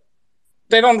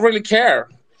 They don't really care.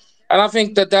 And I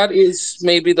think that that is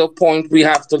maybe the point we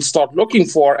have to start looking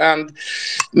for. And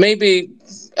maybe,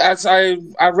 as I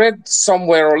read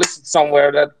somewhere or listened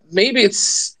somewhere, that maybe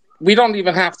it's we don't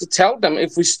even have to tell them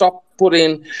if we stop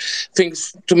putting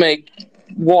things to make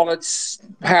wallets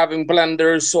having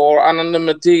blenders or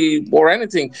anonymity or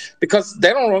anything, because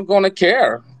they don't going to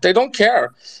care. They don't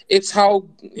care. It's how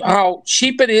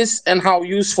cheap it is and how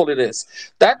useful it is.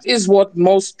 That is what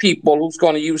most people who's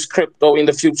going to use crypto in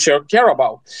the future care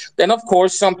about. Then of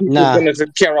course some people are Nah, going to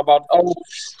care about,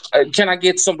 can I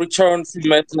get some return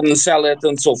from it and sell it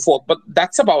and so forth. But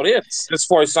that's about it as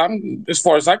far as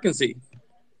I can see.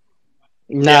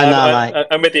 no, Yeah, no, mate.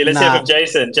 I'm with you. Let's hear Nah, from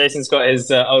Jason. Jason's got his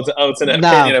alternate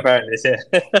opinion, no. apparently. Yeah.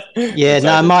 Yeah,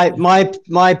 no, Excited.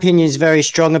 my opinion is very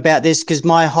strong about this because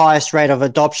my highest rate of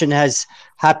adoption has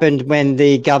happened when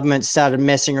the government started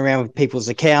messing around with people's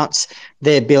accounts,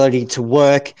 their ability to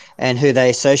work, and who they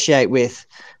associate with.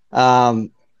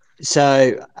 Um,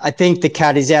 so I think the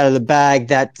cat is out of the bag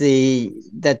that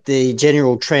the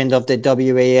general trend of the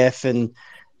WEF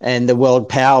and the world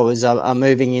powers are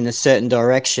moving in a certain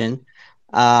direction.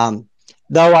 Um,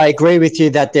 Though I agree with you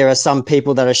that there are some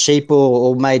people that are sheeple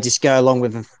or may just go along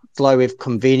with the flow with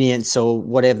convenience or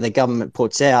whatever the government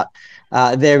puts out,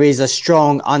 there is a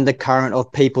strong undercurrent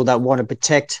of people that want to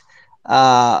protect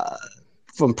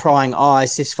from prying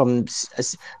eyes, just from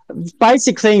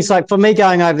basic things. Like for me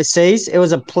going overseas, it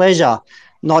was a pleasure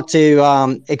not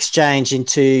to exchange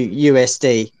into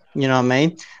USD. You know what I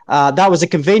mean? That was a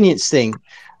convenience thing.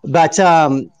 But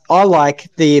I like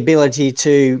the ability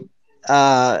to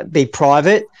be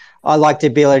private. I like the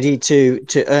ability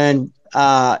to earn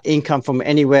income from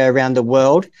anywhere around the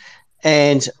world.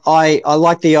 And I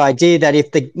like the idea that if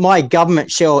my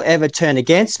government shall ever turn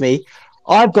against me,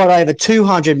 I've got over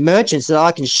 200 merchants that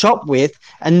I can shop with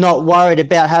and not worried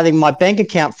about having my bank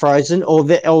account frozen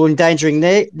or endangering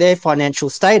their financial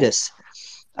status.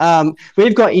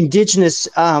 We've got Indigenous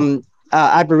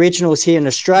Aboriginals here in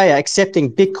Australia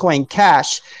accepting Bitcoin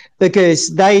Cash because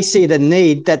they see the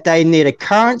need that they need a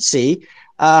currency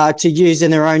to use in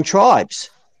their own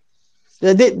tribes.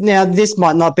 Now, this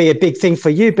might not be a big thing for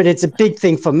you, but it's a big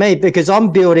thing for me because I'm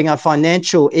building a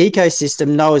financial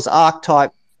ecosystem, Noah's Ark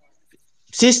type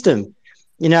system,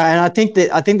 and I think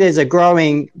there's a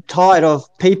growing tide of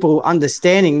people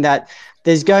understanding that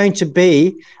there's going to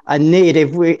be a need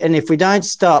if we don't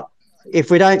start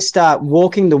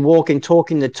walking the walk and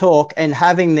talking the talk and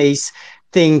having these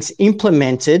things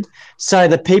implemented, so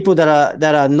the people that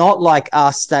are not like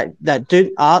us, that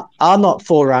are not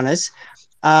forerunners,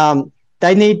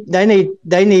 they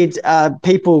need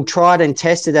people tried and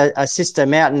tested a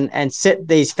system out and set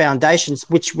these foundations,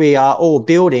 which we are all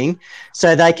building,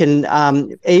 so they can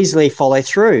easily follow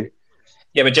through.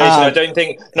 Yeah, but Jason, I don't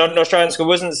think Nostransky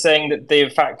wasn't saying that the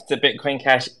fact that Bitcoin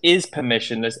Cash is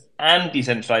permissionless and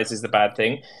decentralized is the bad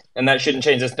thing, and that shouldn't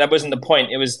change. That wasn't the point.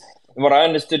 It was what I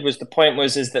understood was the point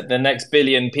is that the next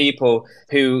billion people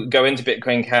who go into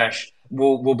Bitcoin Cash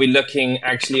will be looking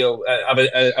actually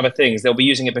at other things. They'll be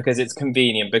using it because it's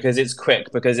convenient, because it's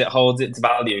quick, because it holds its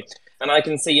value. And I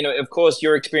can see, of course,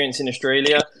 your experience in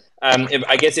Australia.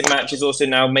 I guess it matches also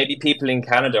now maybe people in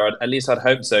Canada, at least I'd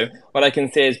hope so. What I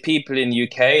can say is people in the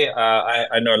UK,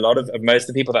 I know a lot of most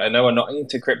of the people that I know are not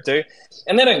into crypto,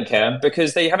 and they don't care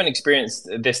because they haven't experienced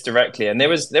this directly. And there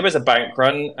was a bank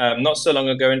run not so long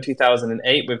ago in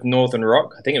 2008 with Northern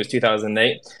Rock. I think it was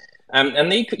 2008.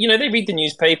 And they read the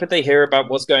newspaper, they hear about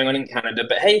what's going on in Canada,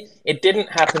 but hey, it didn't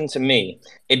happen to me.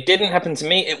 It didn't happen to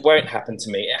me. It won't happen to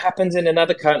me. It happens in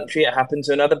another country. It happened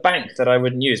to another bank that I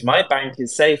wouldn't use. My bank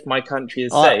is safe. My country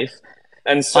is safe.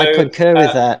 And so I concur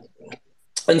with that.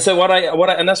 And so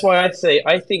and that's why I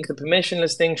think the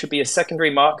permissionless thing should be a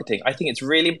secondary marketing. I think it's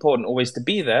really important always to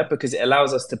be there because it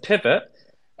allows us to pivot.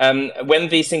 When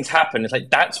these things happen, it's like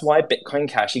that's why Bitcoin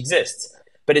Cash exists.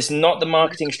 But it's not the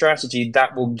marketing strategy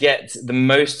that will get the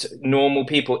most normal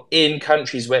people in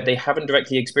countries where they haven't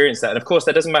directly experienced that. And of course,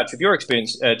 that doesn't match with your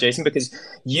experience, Jason, because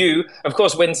of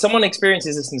course, when someone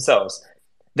experiences this themselves,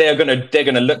 they're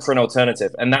gonna look for an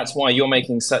alternative, and that's why you're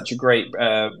making such a great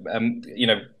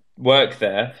work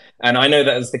there. And I know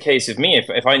that is the case with me.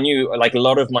 If I knew like a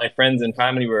lot of my friends and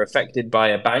family were affected by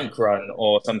a bank run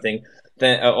or something,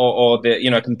 or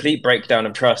the complete breakdown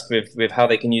of trust with how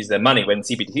they can use their money when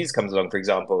CBDCs comes along, for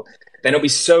example, then it'll be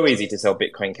so easy to sell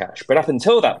Bitcoin Cash. But up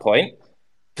until that point,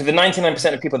 for the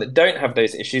 99% of people that don't have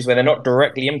those issues where they're not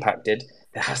directly impacted,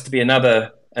 there has to be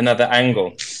another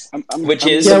angle, which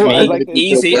is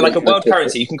easy, like a world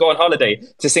currency. You can go on holiday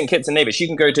to St. Kitts and Nevis. You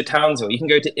can go to Townsville. You can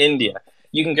go to India.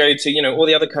 You can go to all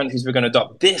the other countries we're going to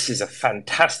adopt. This is a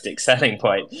fantastic selling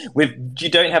point. You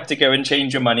don't have to go and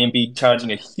change your money and be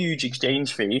charging a huge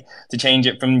exchange fee to change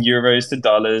it from euros to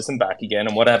dollars and back again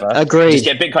and whatever. Agreed. Just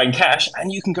get Bitcoin Cash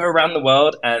and you can go around the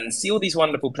world and see all these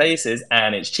wonderful places,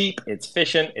 and it's cheap, it's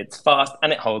efficient, it's fast,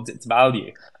 and it holds its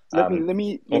value. Let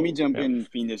me jump in,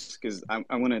 Phoenix, because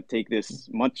I want to take this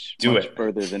much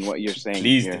further than what you're saying.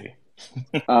 Please here.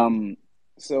 do.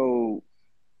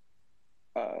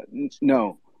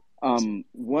 No.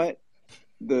 What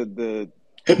the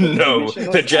no,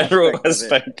 the general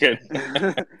aspect.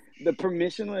 The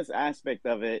permissionless aspect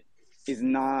of it is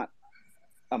not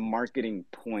a marketing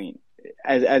point.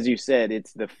 As you said,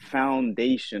 it's the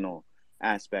foundational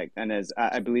aspect. And as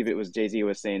I believe it was Jay-Z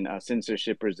was saying,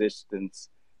 censorship resistance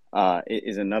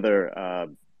is another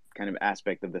kind of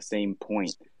aspect of the same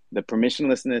point. The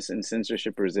permissionlessness and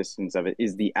censorship resistance of it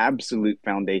is the absolute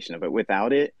foundation of it.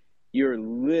 Without it, you're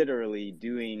literally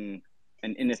doing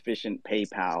an inefficient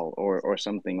PayPal or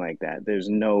something like that. There's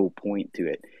no point to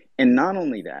it. And not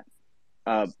only that,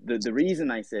 the reason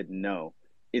I said no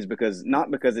is not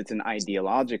because it's an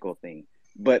ideological thing,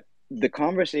 but the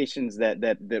conversations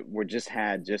that were just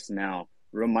had just now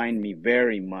remind me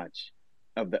very much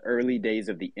of the early days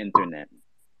of the internet.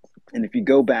 And if you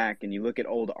go back and you look at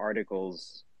old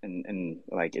articles and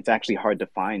like, it's actually hard to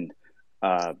find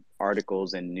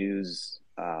articles and news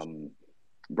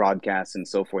broadcasts and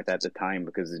so forth at the time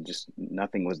because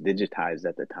nothing was digitized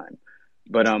at the time.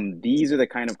 But these are the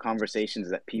kind of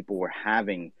conversations that people were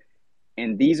having.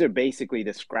 And these are basically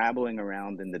the scrabbling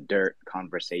around in the dirt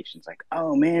conversations. Like,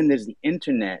 oh man, there's the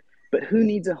internet, but who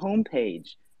needs a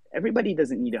homepage? Everybody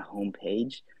doesn't need a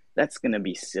homepage. That's going to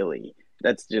be silly.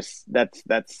 That's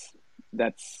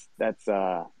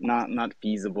not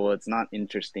feasible. It's not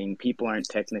interesting. People aren't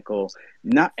technical.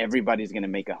 Not everybody's going to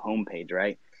make a homepage,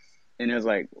 right? And it was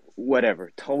like,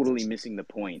 whatever, totally missing the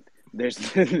point. There's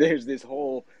this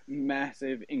whole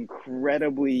massive,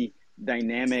 incredibly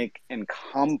dynamic and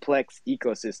complex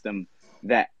ecosystem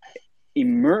that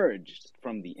emerged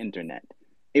from the internet.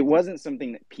 It wasn't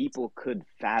something that people could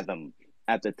fathom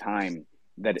at the time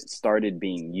that it started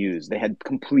being used. They had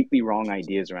completely wrong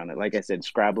ideas around it. Like I said,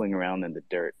 scrabbling around in the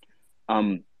dirt.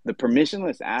 The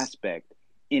permissionless aspect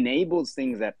enables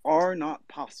things that are not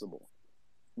possible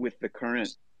with the current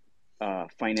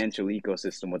financial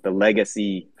ecosystem, with the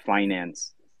legacy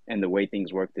finance and the way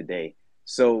things work today.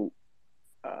 So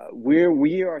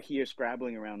we are here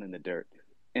scrabbling around in the dirt,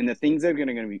 and the things that are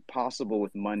going to be possible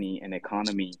with money and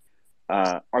economy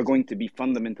are going to be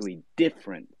fundamentally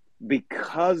different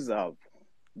because of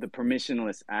the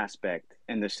permissionless aspect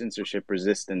and the censorship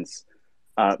resistance.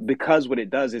 Because what it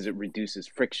does is it reduces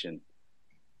friction.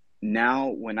 Now,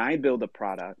 when I build a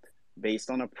product based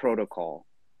on a protocol,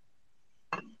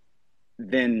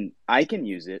 then I can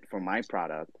use it for my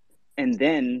product. And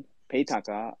then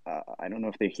Paytaka, I don't know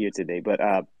if they're here today, but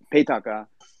Paytaka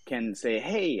can say,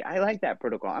 hey, I like that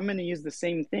protocol. I'm going to use the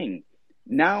same thing.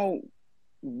 Now,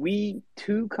 we,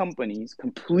 two companies,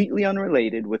 completely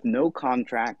unrelated, with no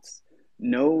contracts,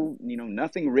 no,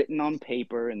 nothing written on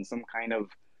paper in some kind of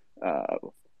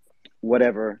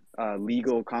whatever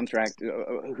legal contract.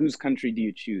 Whose country do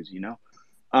you choose?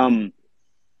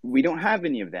 We don't have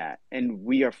any of that, and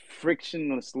we are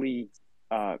frictionlessly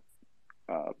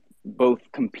both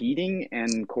competing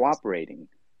and cooperating.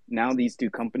 Now these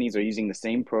two companies are using the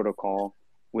same protocol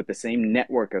with the same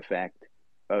network effect,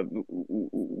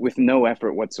 with no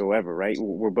effort whatsoever, right?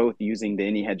 We're both using the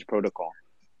AnyHedge protocol,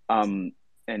 and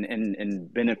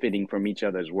benefiting from each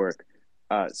other's work.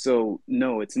 So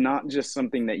no, it's not just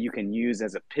something that you can use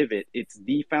as a pivot. It's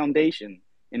the foundation,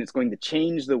 and it's going to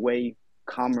change the way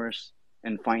commerce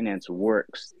and finance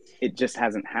works. It just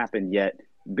hasn't happened yet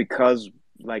because,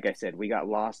 like I said, we got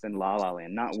lost in La La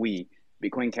Land. Not we.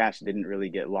 Bitcoin Cash didn't really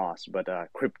get lost, but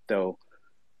crypto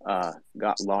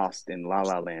got lost in La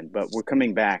La Land. But we're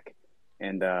coming back,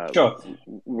 and Sure.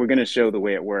 we're going to show the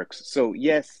way it works. So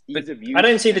yes, ease of use. I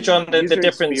don't see the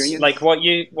difference. Experience. Like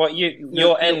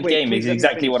your end game is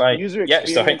exactly what I. User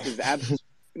experience is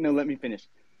no. Let me finish.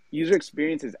 User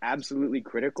experience is absolutely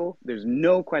critical. There's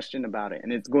no question about it,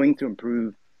 and it's going to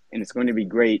improve, and it's going to be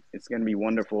great. It's going to be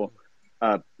wonderful.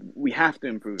 We have to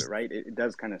improve it, right? It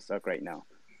does kind of suck right now,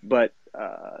 but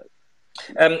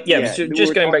so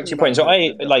just going back to your point. So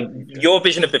I like your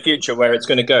vision of the future, where it's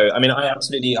going to go. I mean, I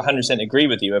absolutely 100% agree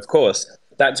with you. Of course,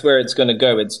 that's where it's going to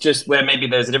go. It's just where maybe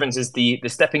there's a difference is the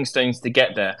stepping stones to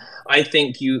get there. I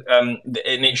think you and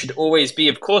it should always be,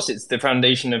 of course, it's the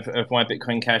foundation of why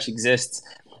Bitcoin Cash exists.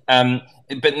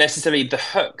 But necessarily the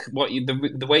hook,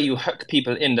 the way you hook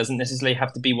people in doesn't necessarily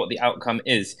have to be what the outcome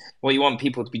is. What you want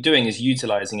people to be doing is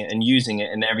utilizing it and using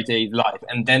it in everyday life,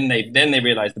 and then they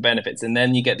realize the benefits, and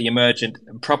then you get the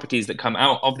emergent properties that come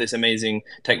out of this amazing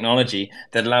technology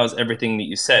that allows everything that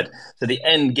you said. So the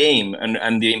end game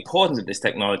and the importance of this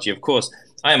technology, of course,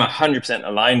 I am 100%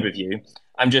 aligned with you.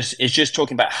 It's just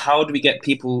talking about how do we get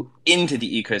people into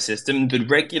the ecosystem, the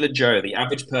regular Joe, the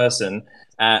average person,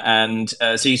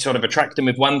 so you sort of attract them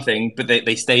with one thing, but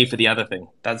they stay for the other thing.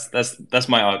 That's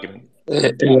my argument.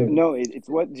 No, it's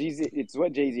what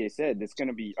Jay-Z said. It's going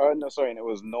to be. Oh no, sorry, and it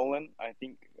was Nolan. I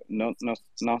think no.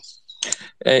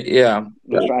 Yeah,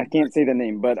 I can't say the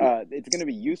name, but it's going to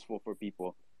be useful for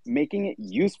people. Making it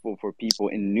useful for people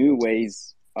in new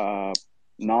ways,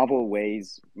 novel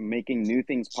ways, making new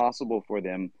things possible for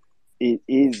them. It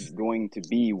is going to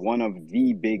be one of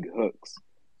the big hooks.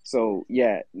 So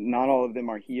yeah, not all of them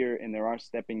are here, and there are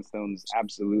stepping stones,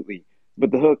 absolutely.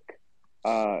 But the hook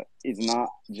is not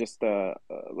just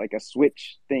like a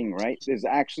switch thing, right? There's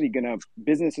actually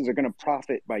businesses are gonna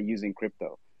profit by using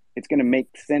crypto. It's gonna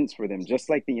make sense for them,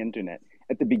 just like the internet.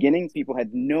 At the beginning, people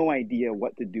had no idea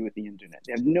what to do with the internet.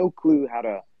 They have no clue how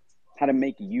to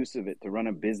make use of it to run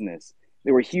a business.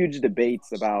 There were huge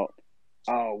debates about,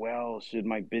 oh well, should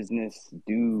my business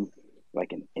do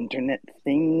like an internet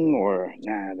thing, or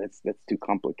nah, that's too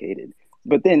complicated.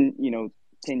 But then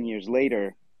 10 years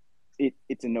later,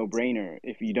 it's a no-brainer.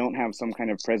 If you don't have some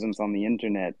kind of presence on the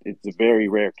internet, it's a very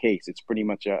rare case. It's pretty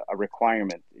much a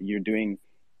requirement. You're doing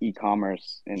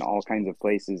e-commerce in all kinds of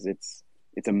places.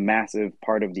 It's a massive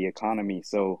part of the economy.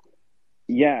 So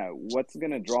yeah, what's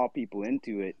going to draw people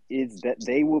into it is that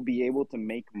they will be able to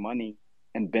make money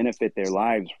and benefit their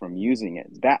lives from using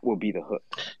it. That will be the hook.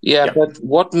 Yeah, but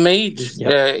what made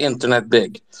internet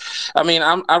big? I mean,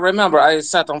 I remember I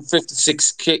sat on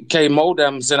 56K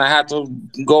modems, and I had to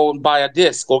go and buy a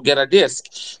disk or get a disk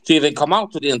to even come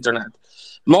out to the internet.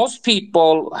 Most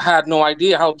people had no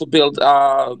idea how to build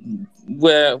a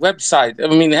website. I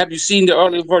mean, have you seen the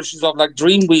early versions of like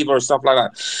Dreamweaver or stuff like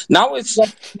that? Now it's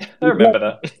I remember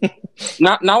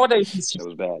that. Nowadays it's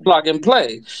plug and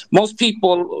play. Most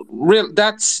people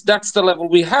that's the level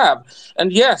we have.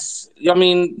 And yes, I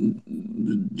mean,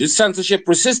 the censorship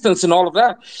resistance and all of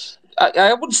that,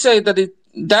 I would say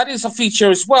that is a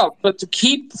feature as well. But to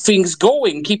keep things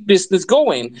going, keep business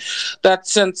going, that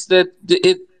sense that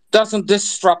it doesn't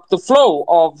disrupt the flow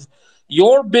of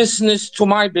your business to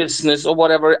my business or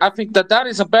whatever. I think that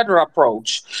is a better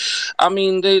approach. I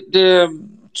mean, the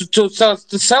to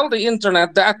sell the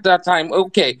internet at that time.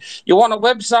 Okay, you want a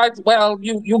website? Well,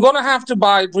 you're gonna have to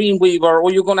buy Dreamweaver,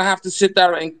 or you're gonna have to sit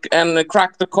there and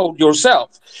crack the code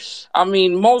yourself. I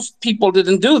mean, most people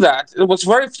didn't do that. It was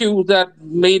very few that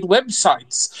made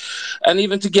websites, and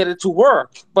even to get it to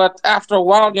work. But after a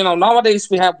while, nowadays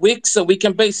we have Wix, so we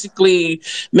can basically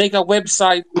make a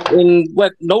website in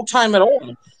no time at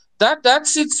all.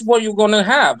 That's it's what you're gonna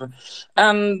have.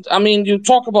 And I mean, you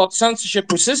talk about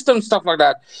censorship resistant stuff like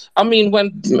that. I mean,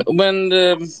 when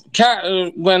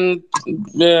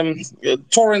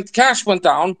torrent cash went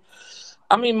down,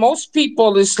 I mean, most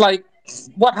people is like,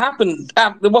 what happened?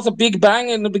 There was a big bang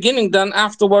in the beginning, then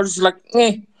afterwards, like,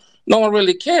 no one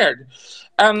really cared,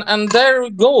 and there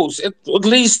it goes. At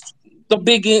least the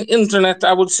big internet,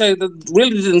 I would say, that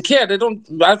really didn't care. They don't.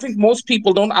 I think most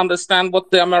people don't understand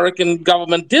what the American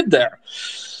government did there,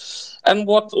 and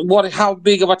how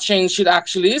big of a change it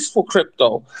actually is for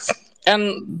crypto.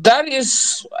 And that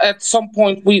is, at some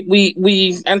point,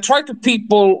 we and try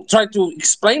to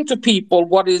explain to people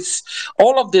what is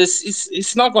all of this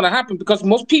is not going to happen, because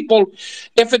most people,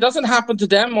 if it doesn't happen to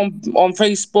them on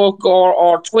Facebook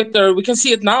or Twitter, we can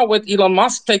see it now with Elon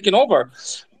Musk taking over.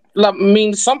 I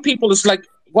mean, some people is like,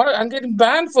 what, I'm getting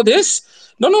banned for this?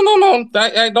 No,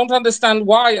 I don't understand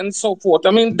why, and so forth.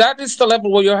 I mean, that is the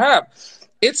level where you have.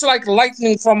 It's like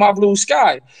lightning from a blue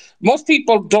sky. Most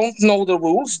people don't know the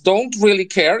rules, don't really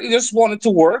care. You just want it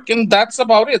to work, and that's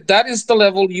about it. That is the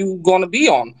level you're going to be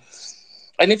on.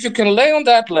 And if you can lay on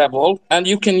that level and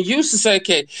you can use to say,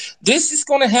 okay, this is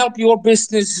going to help your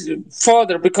business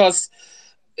further, because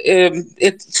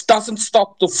it doesn't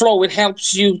stop the flow. It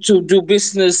helps you to do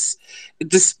business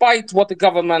despite what the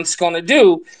government's going to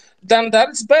do. Then that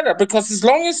is better, because as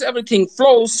long as everything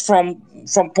flows from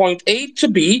point A to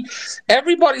B,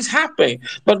 everybody's happy.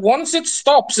 But once it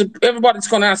stops, everybody's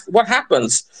going to ask what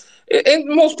happens. And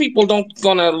most people don't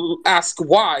going to ask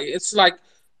why. It's like,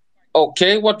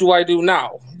 okay, what do I do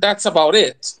now? That's about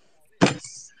it.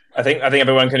 I think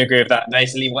everyone can agree with that.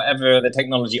 Basically, whatever the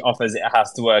technology offers, it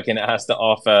has to work, and it has to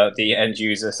offer the end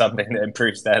user something that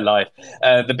improves their life.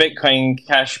 The Bitcoin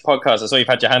Cash podcast, I saw you've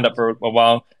had your hand up for a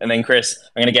while, and then Chris,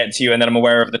 I'm going to get to you, and then I'm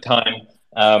aware of the time.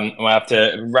 We'll have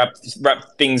to wrap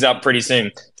things up pretty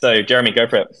soon. So, Jeremy, go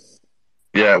for it.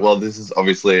 Yeah, well, this is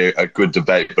obviously a good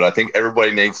debate, but I think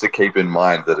everybody needs to keep in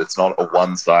mind that it's not a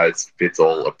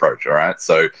one-size-fits-all approach, all right?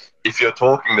 So if you're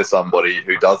talking to somebody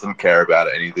who doesn't care about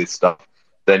any of this stuff,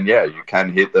 then yeah, you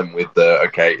can hit them with the,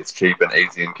 okay, it's cheap and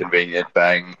easy and convenient,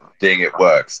 bang, ding, it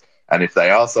works. And if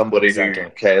they are somebody who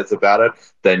cares about it,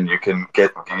 then you can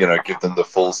give them the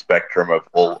full spectrum of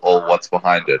all what's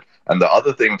behind it. And the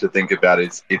other thing to think about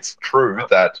is it's true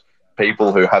that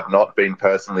people who have not been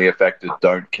personally affected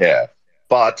don't care.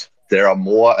 But there are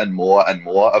more and more and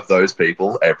more of those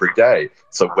people every day.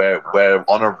 So we're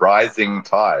on a rising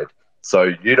tide.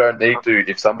 So you don't need to,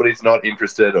 if somebody's not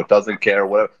interested or doesn't care or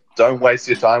whatever, don't waste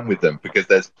your time with them, because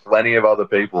there's plenty of other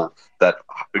people that,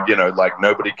 like,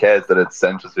 nobody cares that it's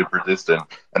censorship resistant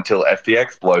until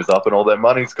FTX blows up and all their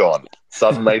money's gone.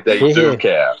 Suddenly they do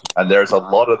care. And there's a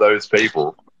lot of those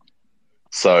people.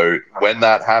 So when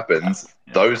that happens,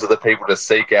 those are the people to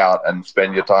seek out and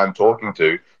spend your time talking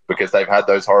to, because they've had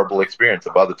those horrible experiences.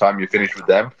 And by the time you finish with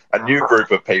them, a new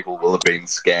group of people will have been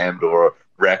scammed or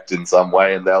wrecked in some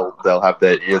way, and they'll have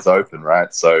their ears open,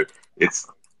 right? So it's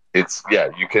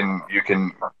you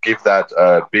can give that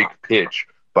a big pitch,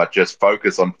 but just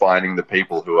focus on finding the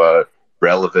people who are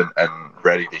relevant and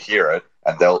ready to hear it,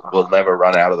 and we'll never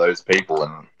run out of those people,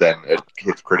 and then it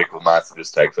hits critical mass and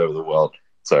just takes over the world.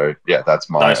 So yeah, that's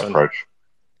my approach.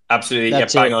 Absolutely,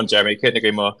 that's bang on, Jeremy. Couldn't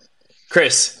agree more.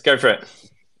 Chris, go for it.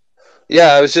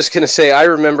 Yeah, I was just going to say, I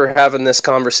remember having this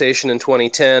conversation in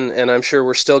 2010, and I'm sure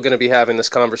we're still going to be having this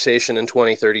conversation in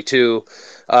 2032.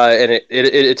 And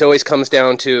it always comes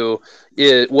down to,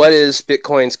 what is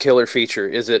Bitcoin's killer feature?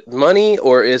 Is it money,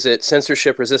 or is it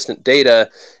censorship-resistant data?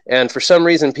 And for some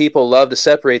reason, people love to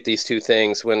separate these two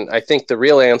things, when I think the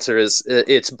real answer is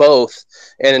it's both.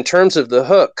 And in terms of the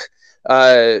hook,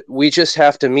 we just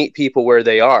have to meet people where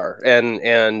they are, and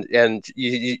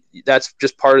that's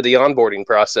just part of the onboarding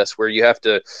process, where you have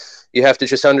to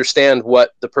just understand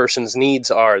what the person's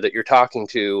needs are that you're talking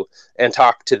to, and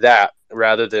talk to that,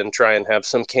 rather than try and have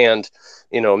some canned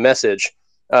message.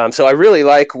 So I really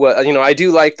like what I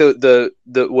do like the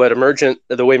way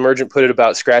Emergent put it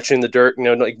about scratching the dirt.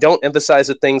 Like, don't emphasize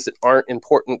the things that aren't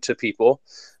important to people.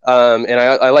 And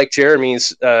I like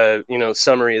Jeremy's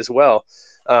summary as well.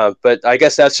 But I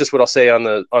guess that's just what I'll say on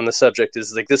the subject,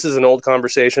 is like, this is an old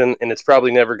conversation, and it's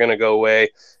probably never going to go away.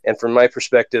 And from my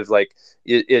perspective, like,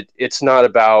 it's not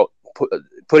about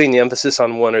putting the emphasis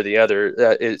on one or the other.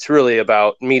 It's really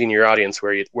about meeting your audience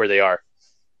where they are.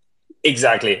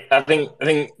 Exactly. I think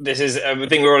this is. I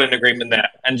think we're all in agreement there,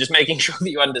 and just making sure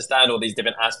that you understand all these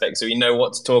different aspects, so you know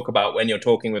what to talk about when you're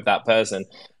talking with that person.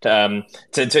 To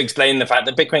explain the fact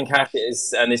that Bitcoin Cash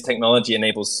is and this technology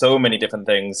enables so many different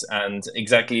things, and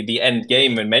exactly the end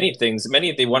game and many things,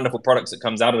 many of the wonderful products that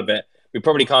comes out of it. We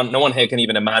probably can't. No one here can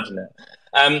even imagine it.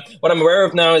 What I'm aware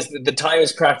of now is that the time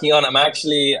is cracking on. I'm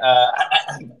actually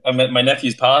I'm at my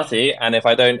nephew's party, and if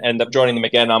I don't end up joining them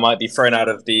again, I might be thrown out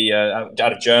of the out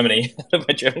of Germany,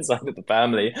 my German side of the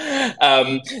family.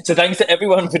 So thanks to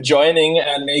everyone for joining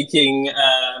and making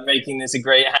this a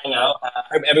great hangout. I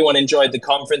hope everyone enjoyed the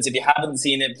conference. If you haven't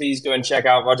seen it, please go and check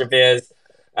out Roger Veer's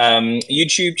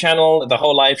YouTube channel. The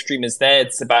whole live stream is there.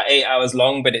 It's about 8 hours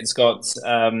long, but it's got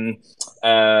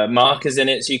markers in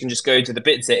it, so you can just go to the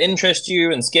bits that interest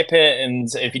you and skip it. And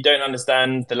if you don't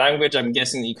understand the language, I'm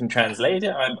guessing that you can translate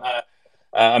it.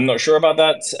 I'm not sure about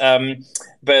that,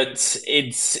 but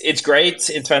it's great.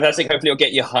 It's fantastic. Hopefully, it'll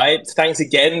get you hyped. Thanks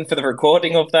again for the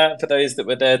recording of that. For those that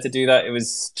were there to do that, it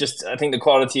was just, I think the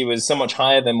quality was so much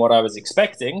higher than what I was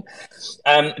expecting.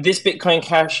 This Bitcoin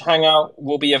Cash Hangout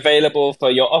will be available for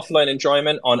your offline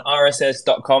enjoyment on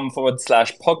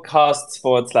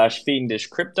rss.com/podcasts/fiendish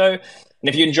crypto. And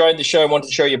if you enjoyed the show and want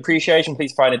to show your appreciation,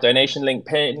 please find a donation link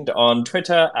pinned on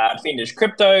Twitter at Fiendish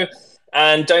Crypto.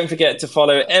 And don't forget to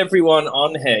follow everyone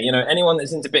on here. You know, anyone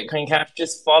that's into Bitcoin Cash,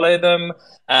 just follow them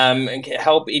and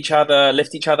help each other,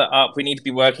 lift each other up. We need to be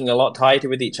working a lot tighter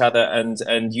with each other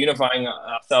and unifying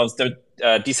ourselves.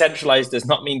 Decentralized does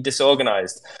not mean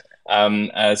disorganized.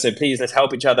 So please, let's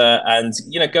help each other and,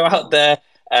 you know, go out there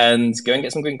and go and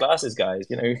get some green glasses, guys.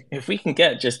 You know, if we can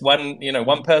get just one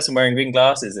person wearing green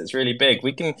glasses, it's really big.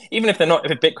 We can, even if they're not,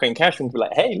 if it's Bitcoin Cash, we can be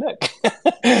like, hey, look,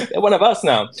 they're one of us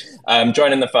now.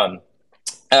 Join in the fun.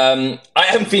 I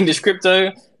am Fiendish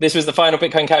Crypto. This was the final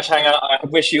Bitcoin Cash Hangout. I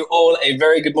wish you all a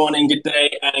very good morning, good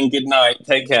day, and good night.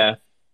 Take care.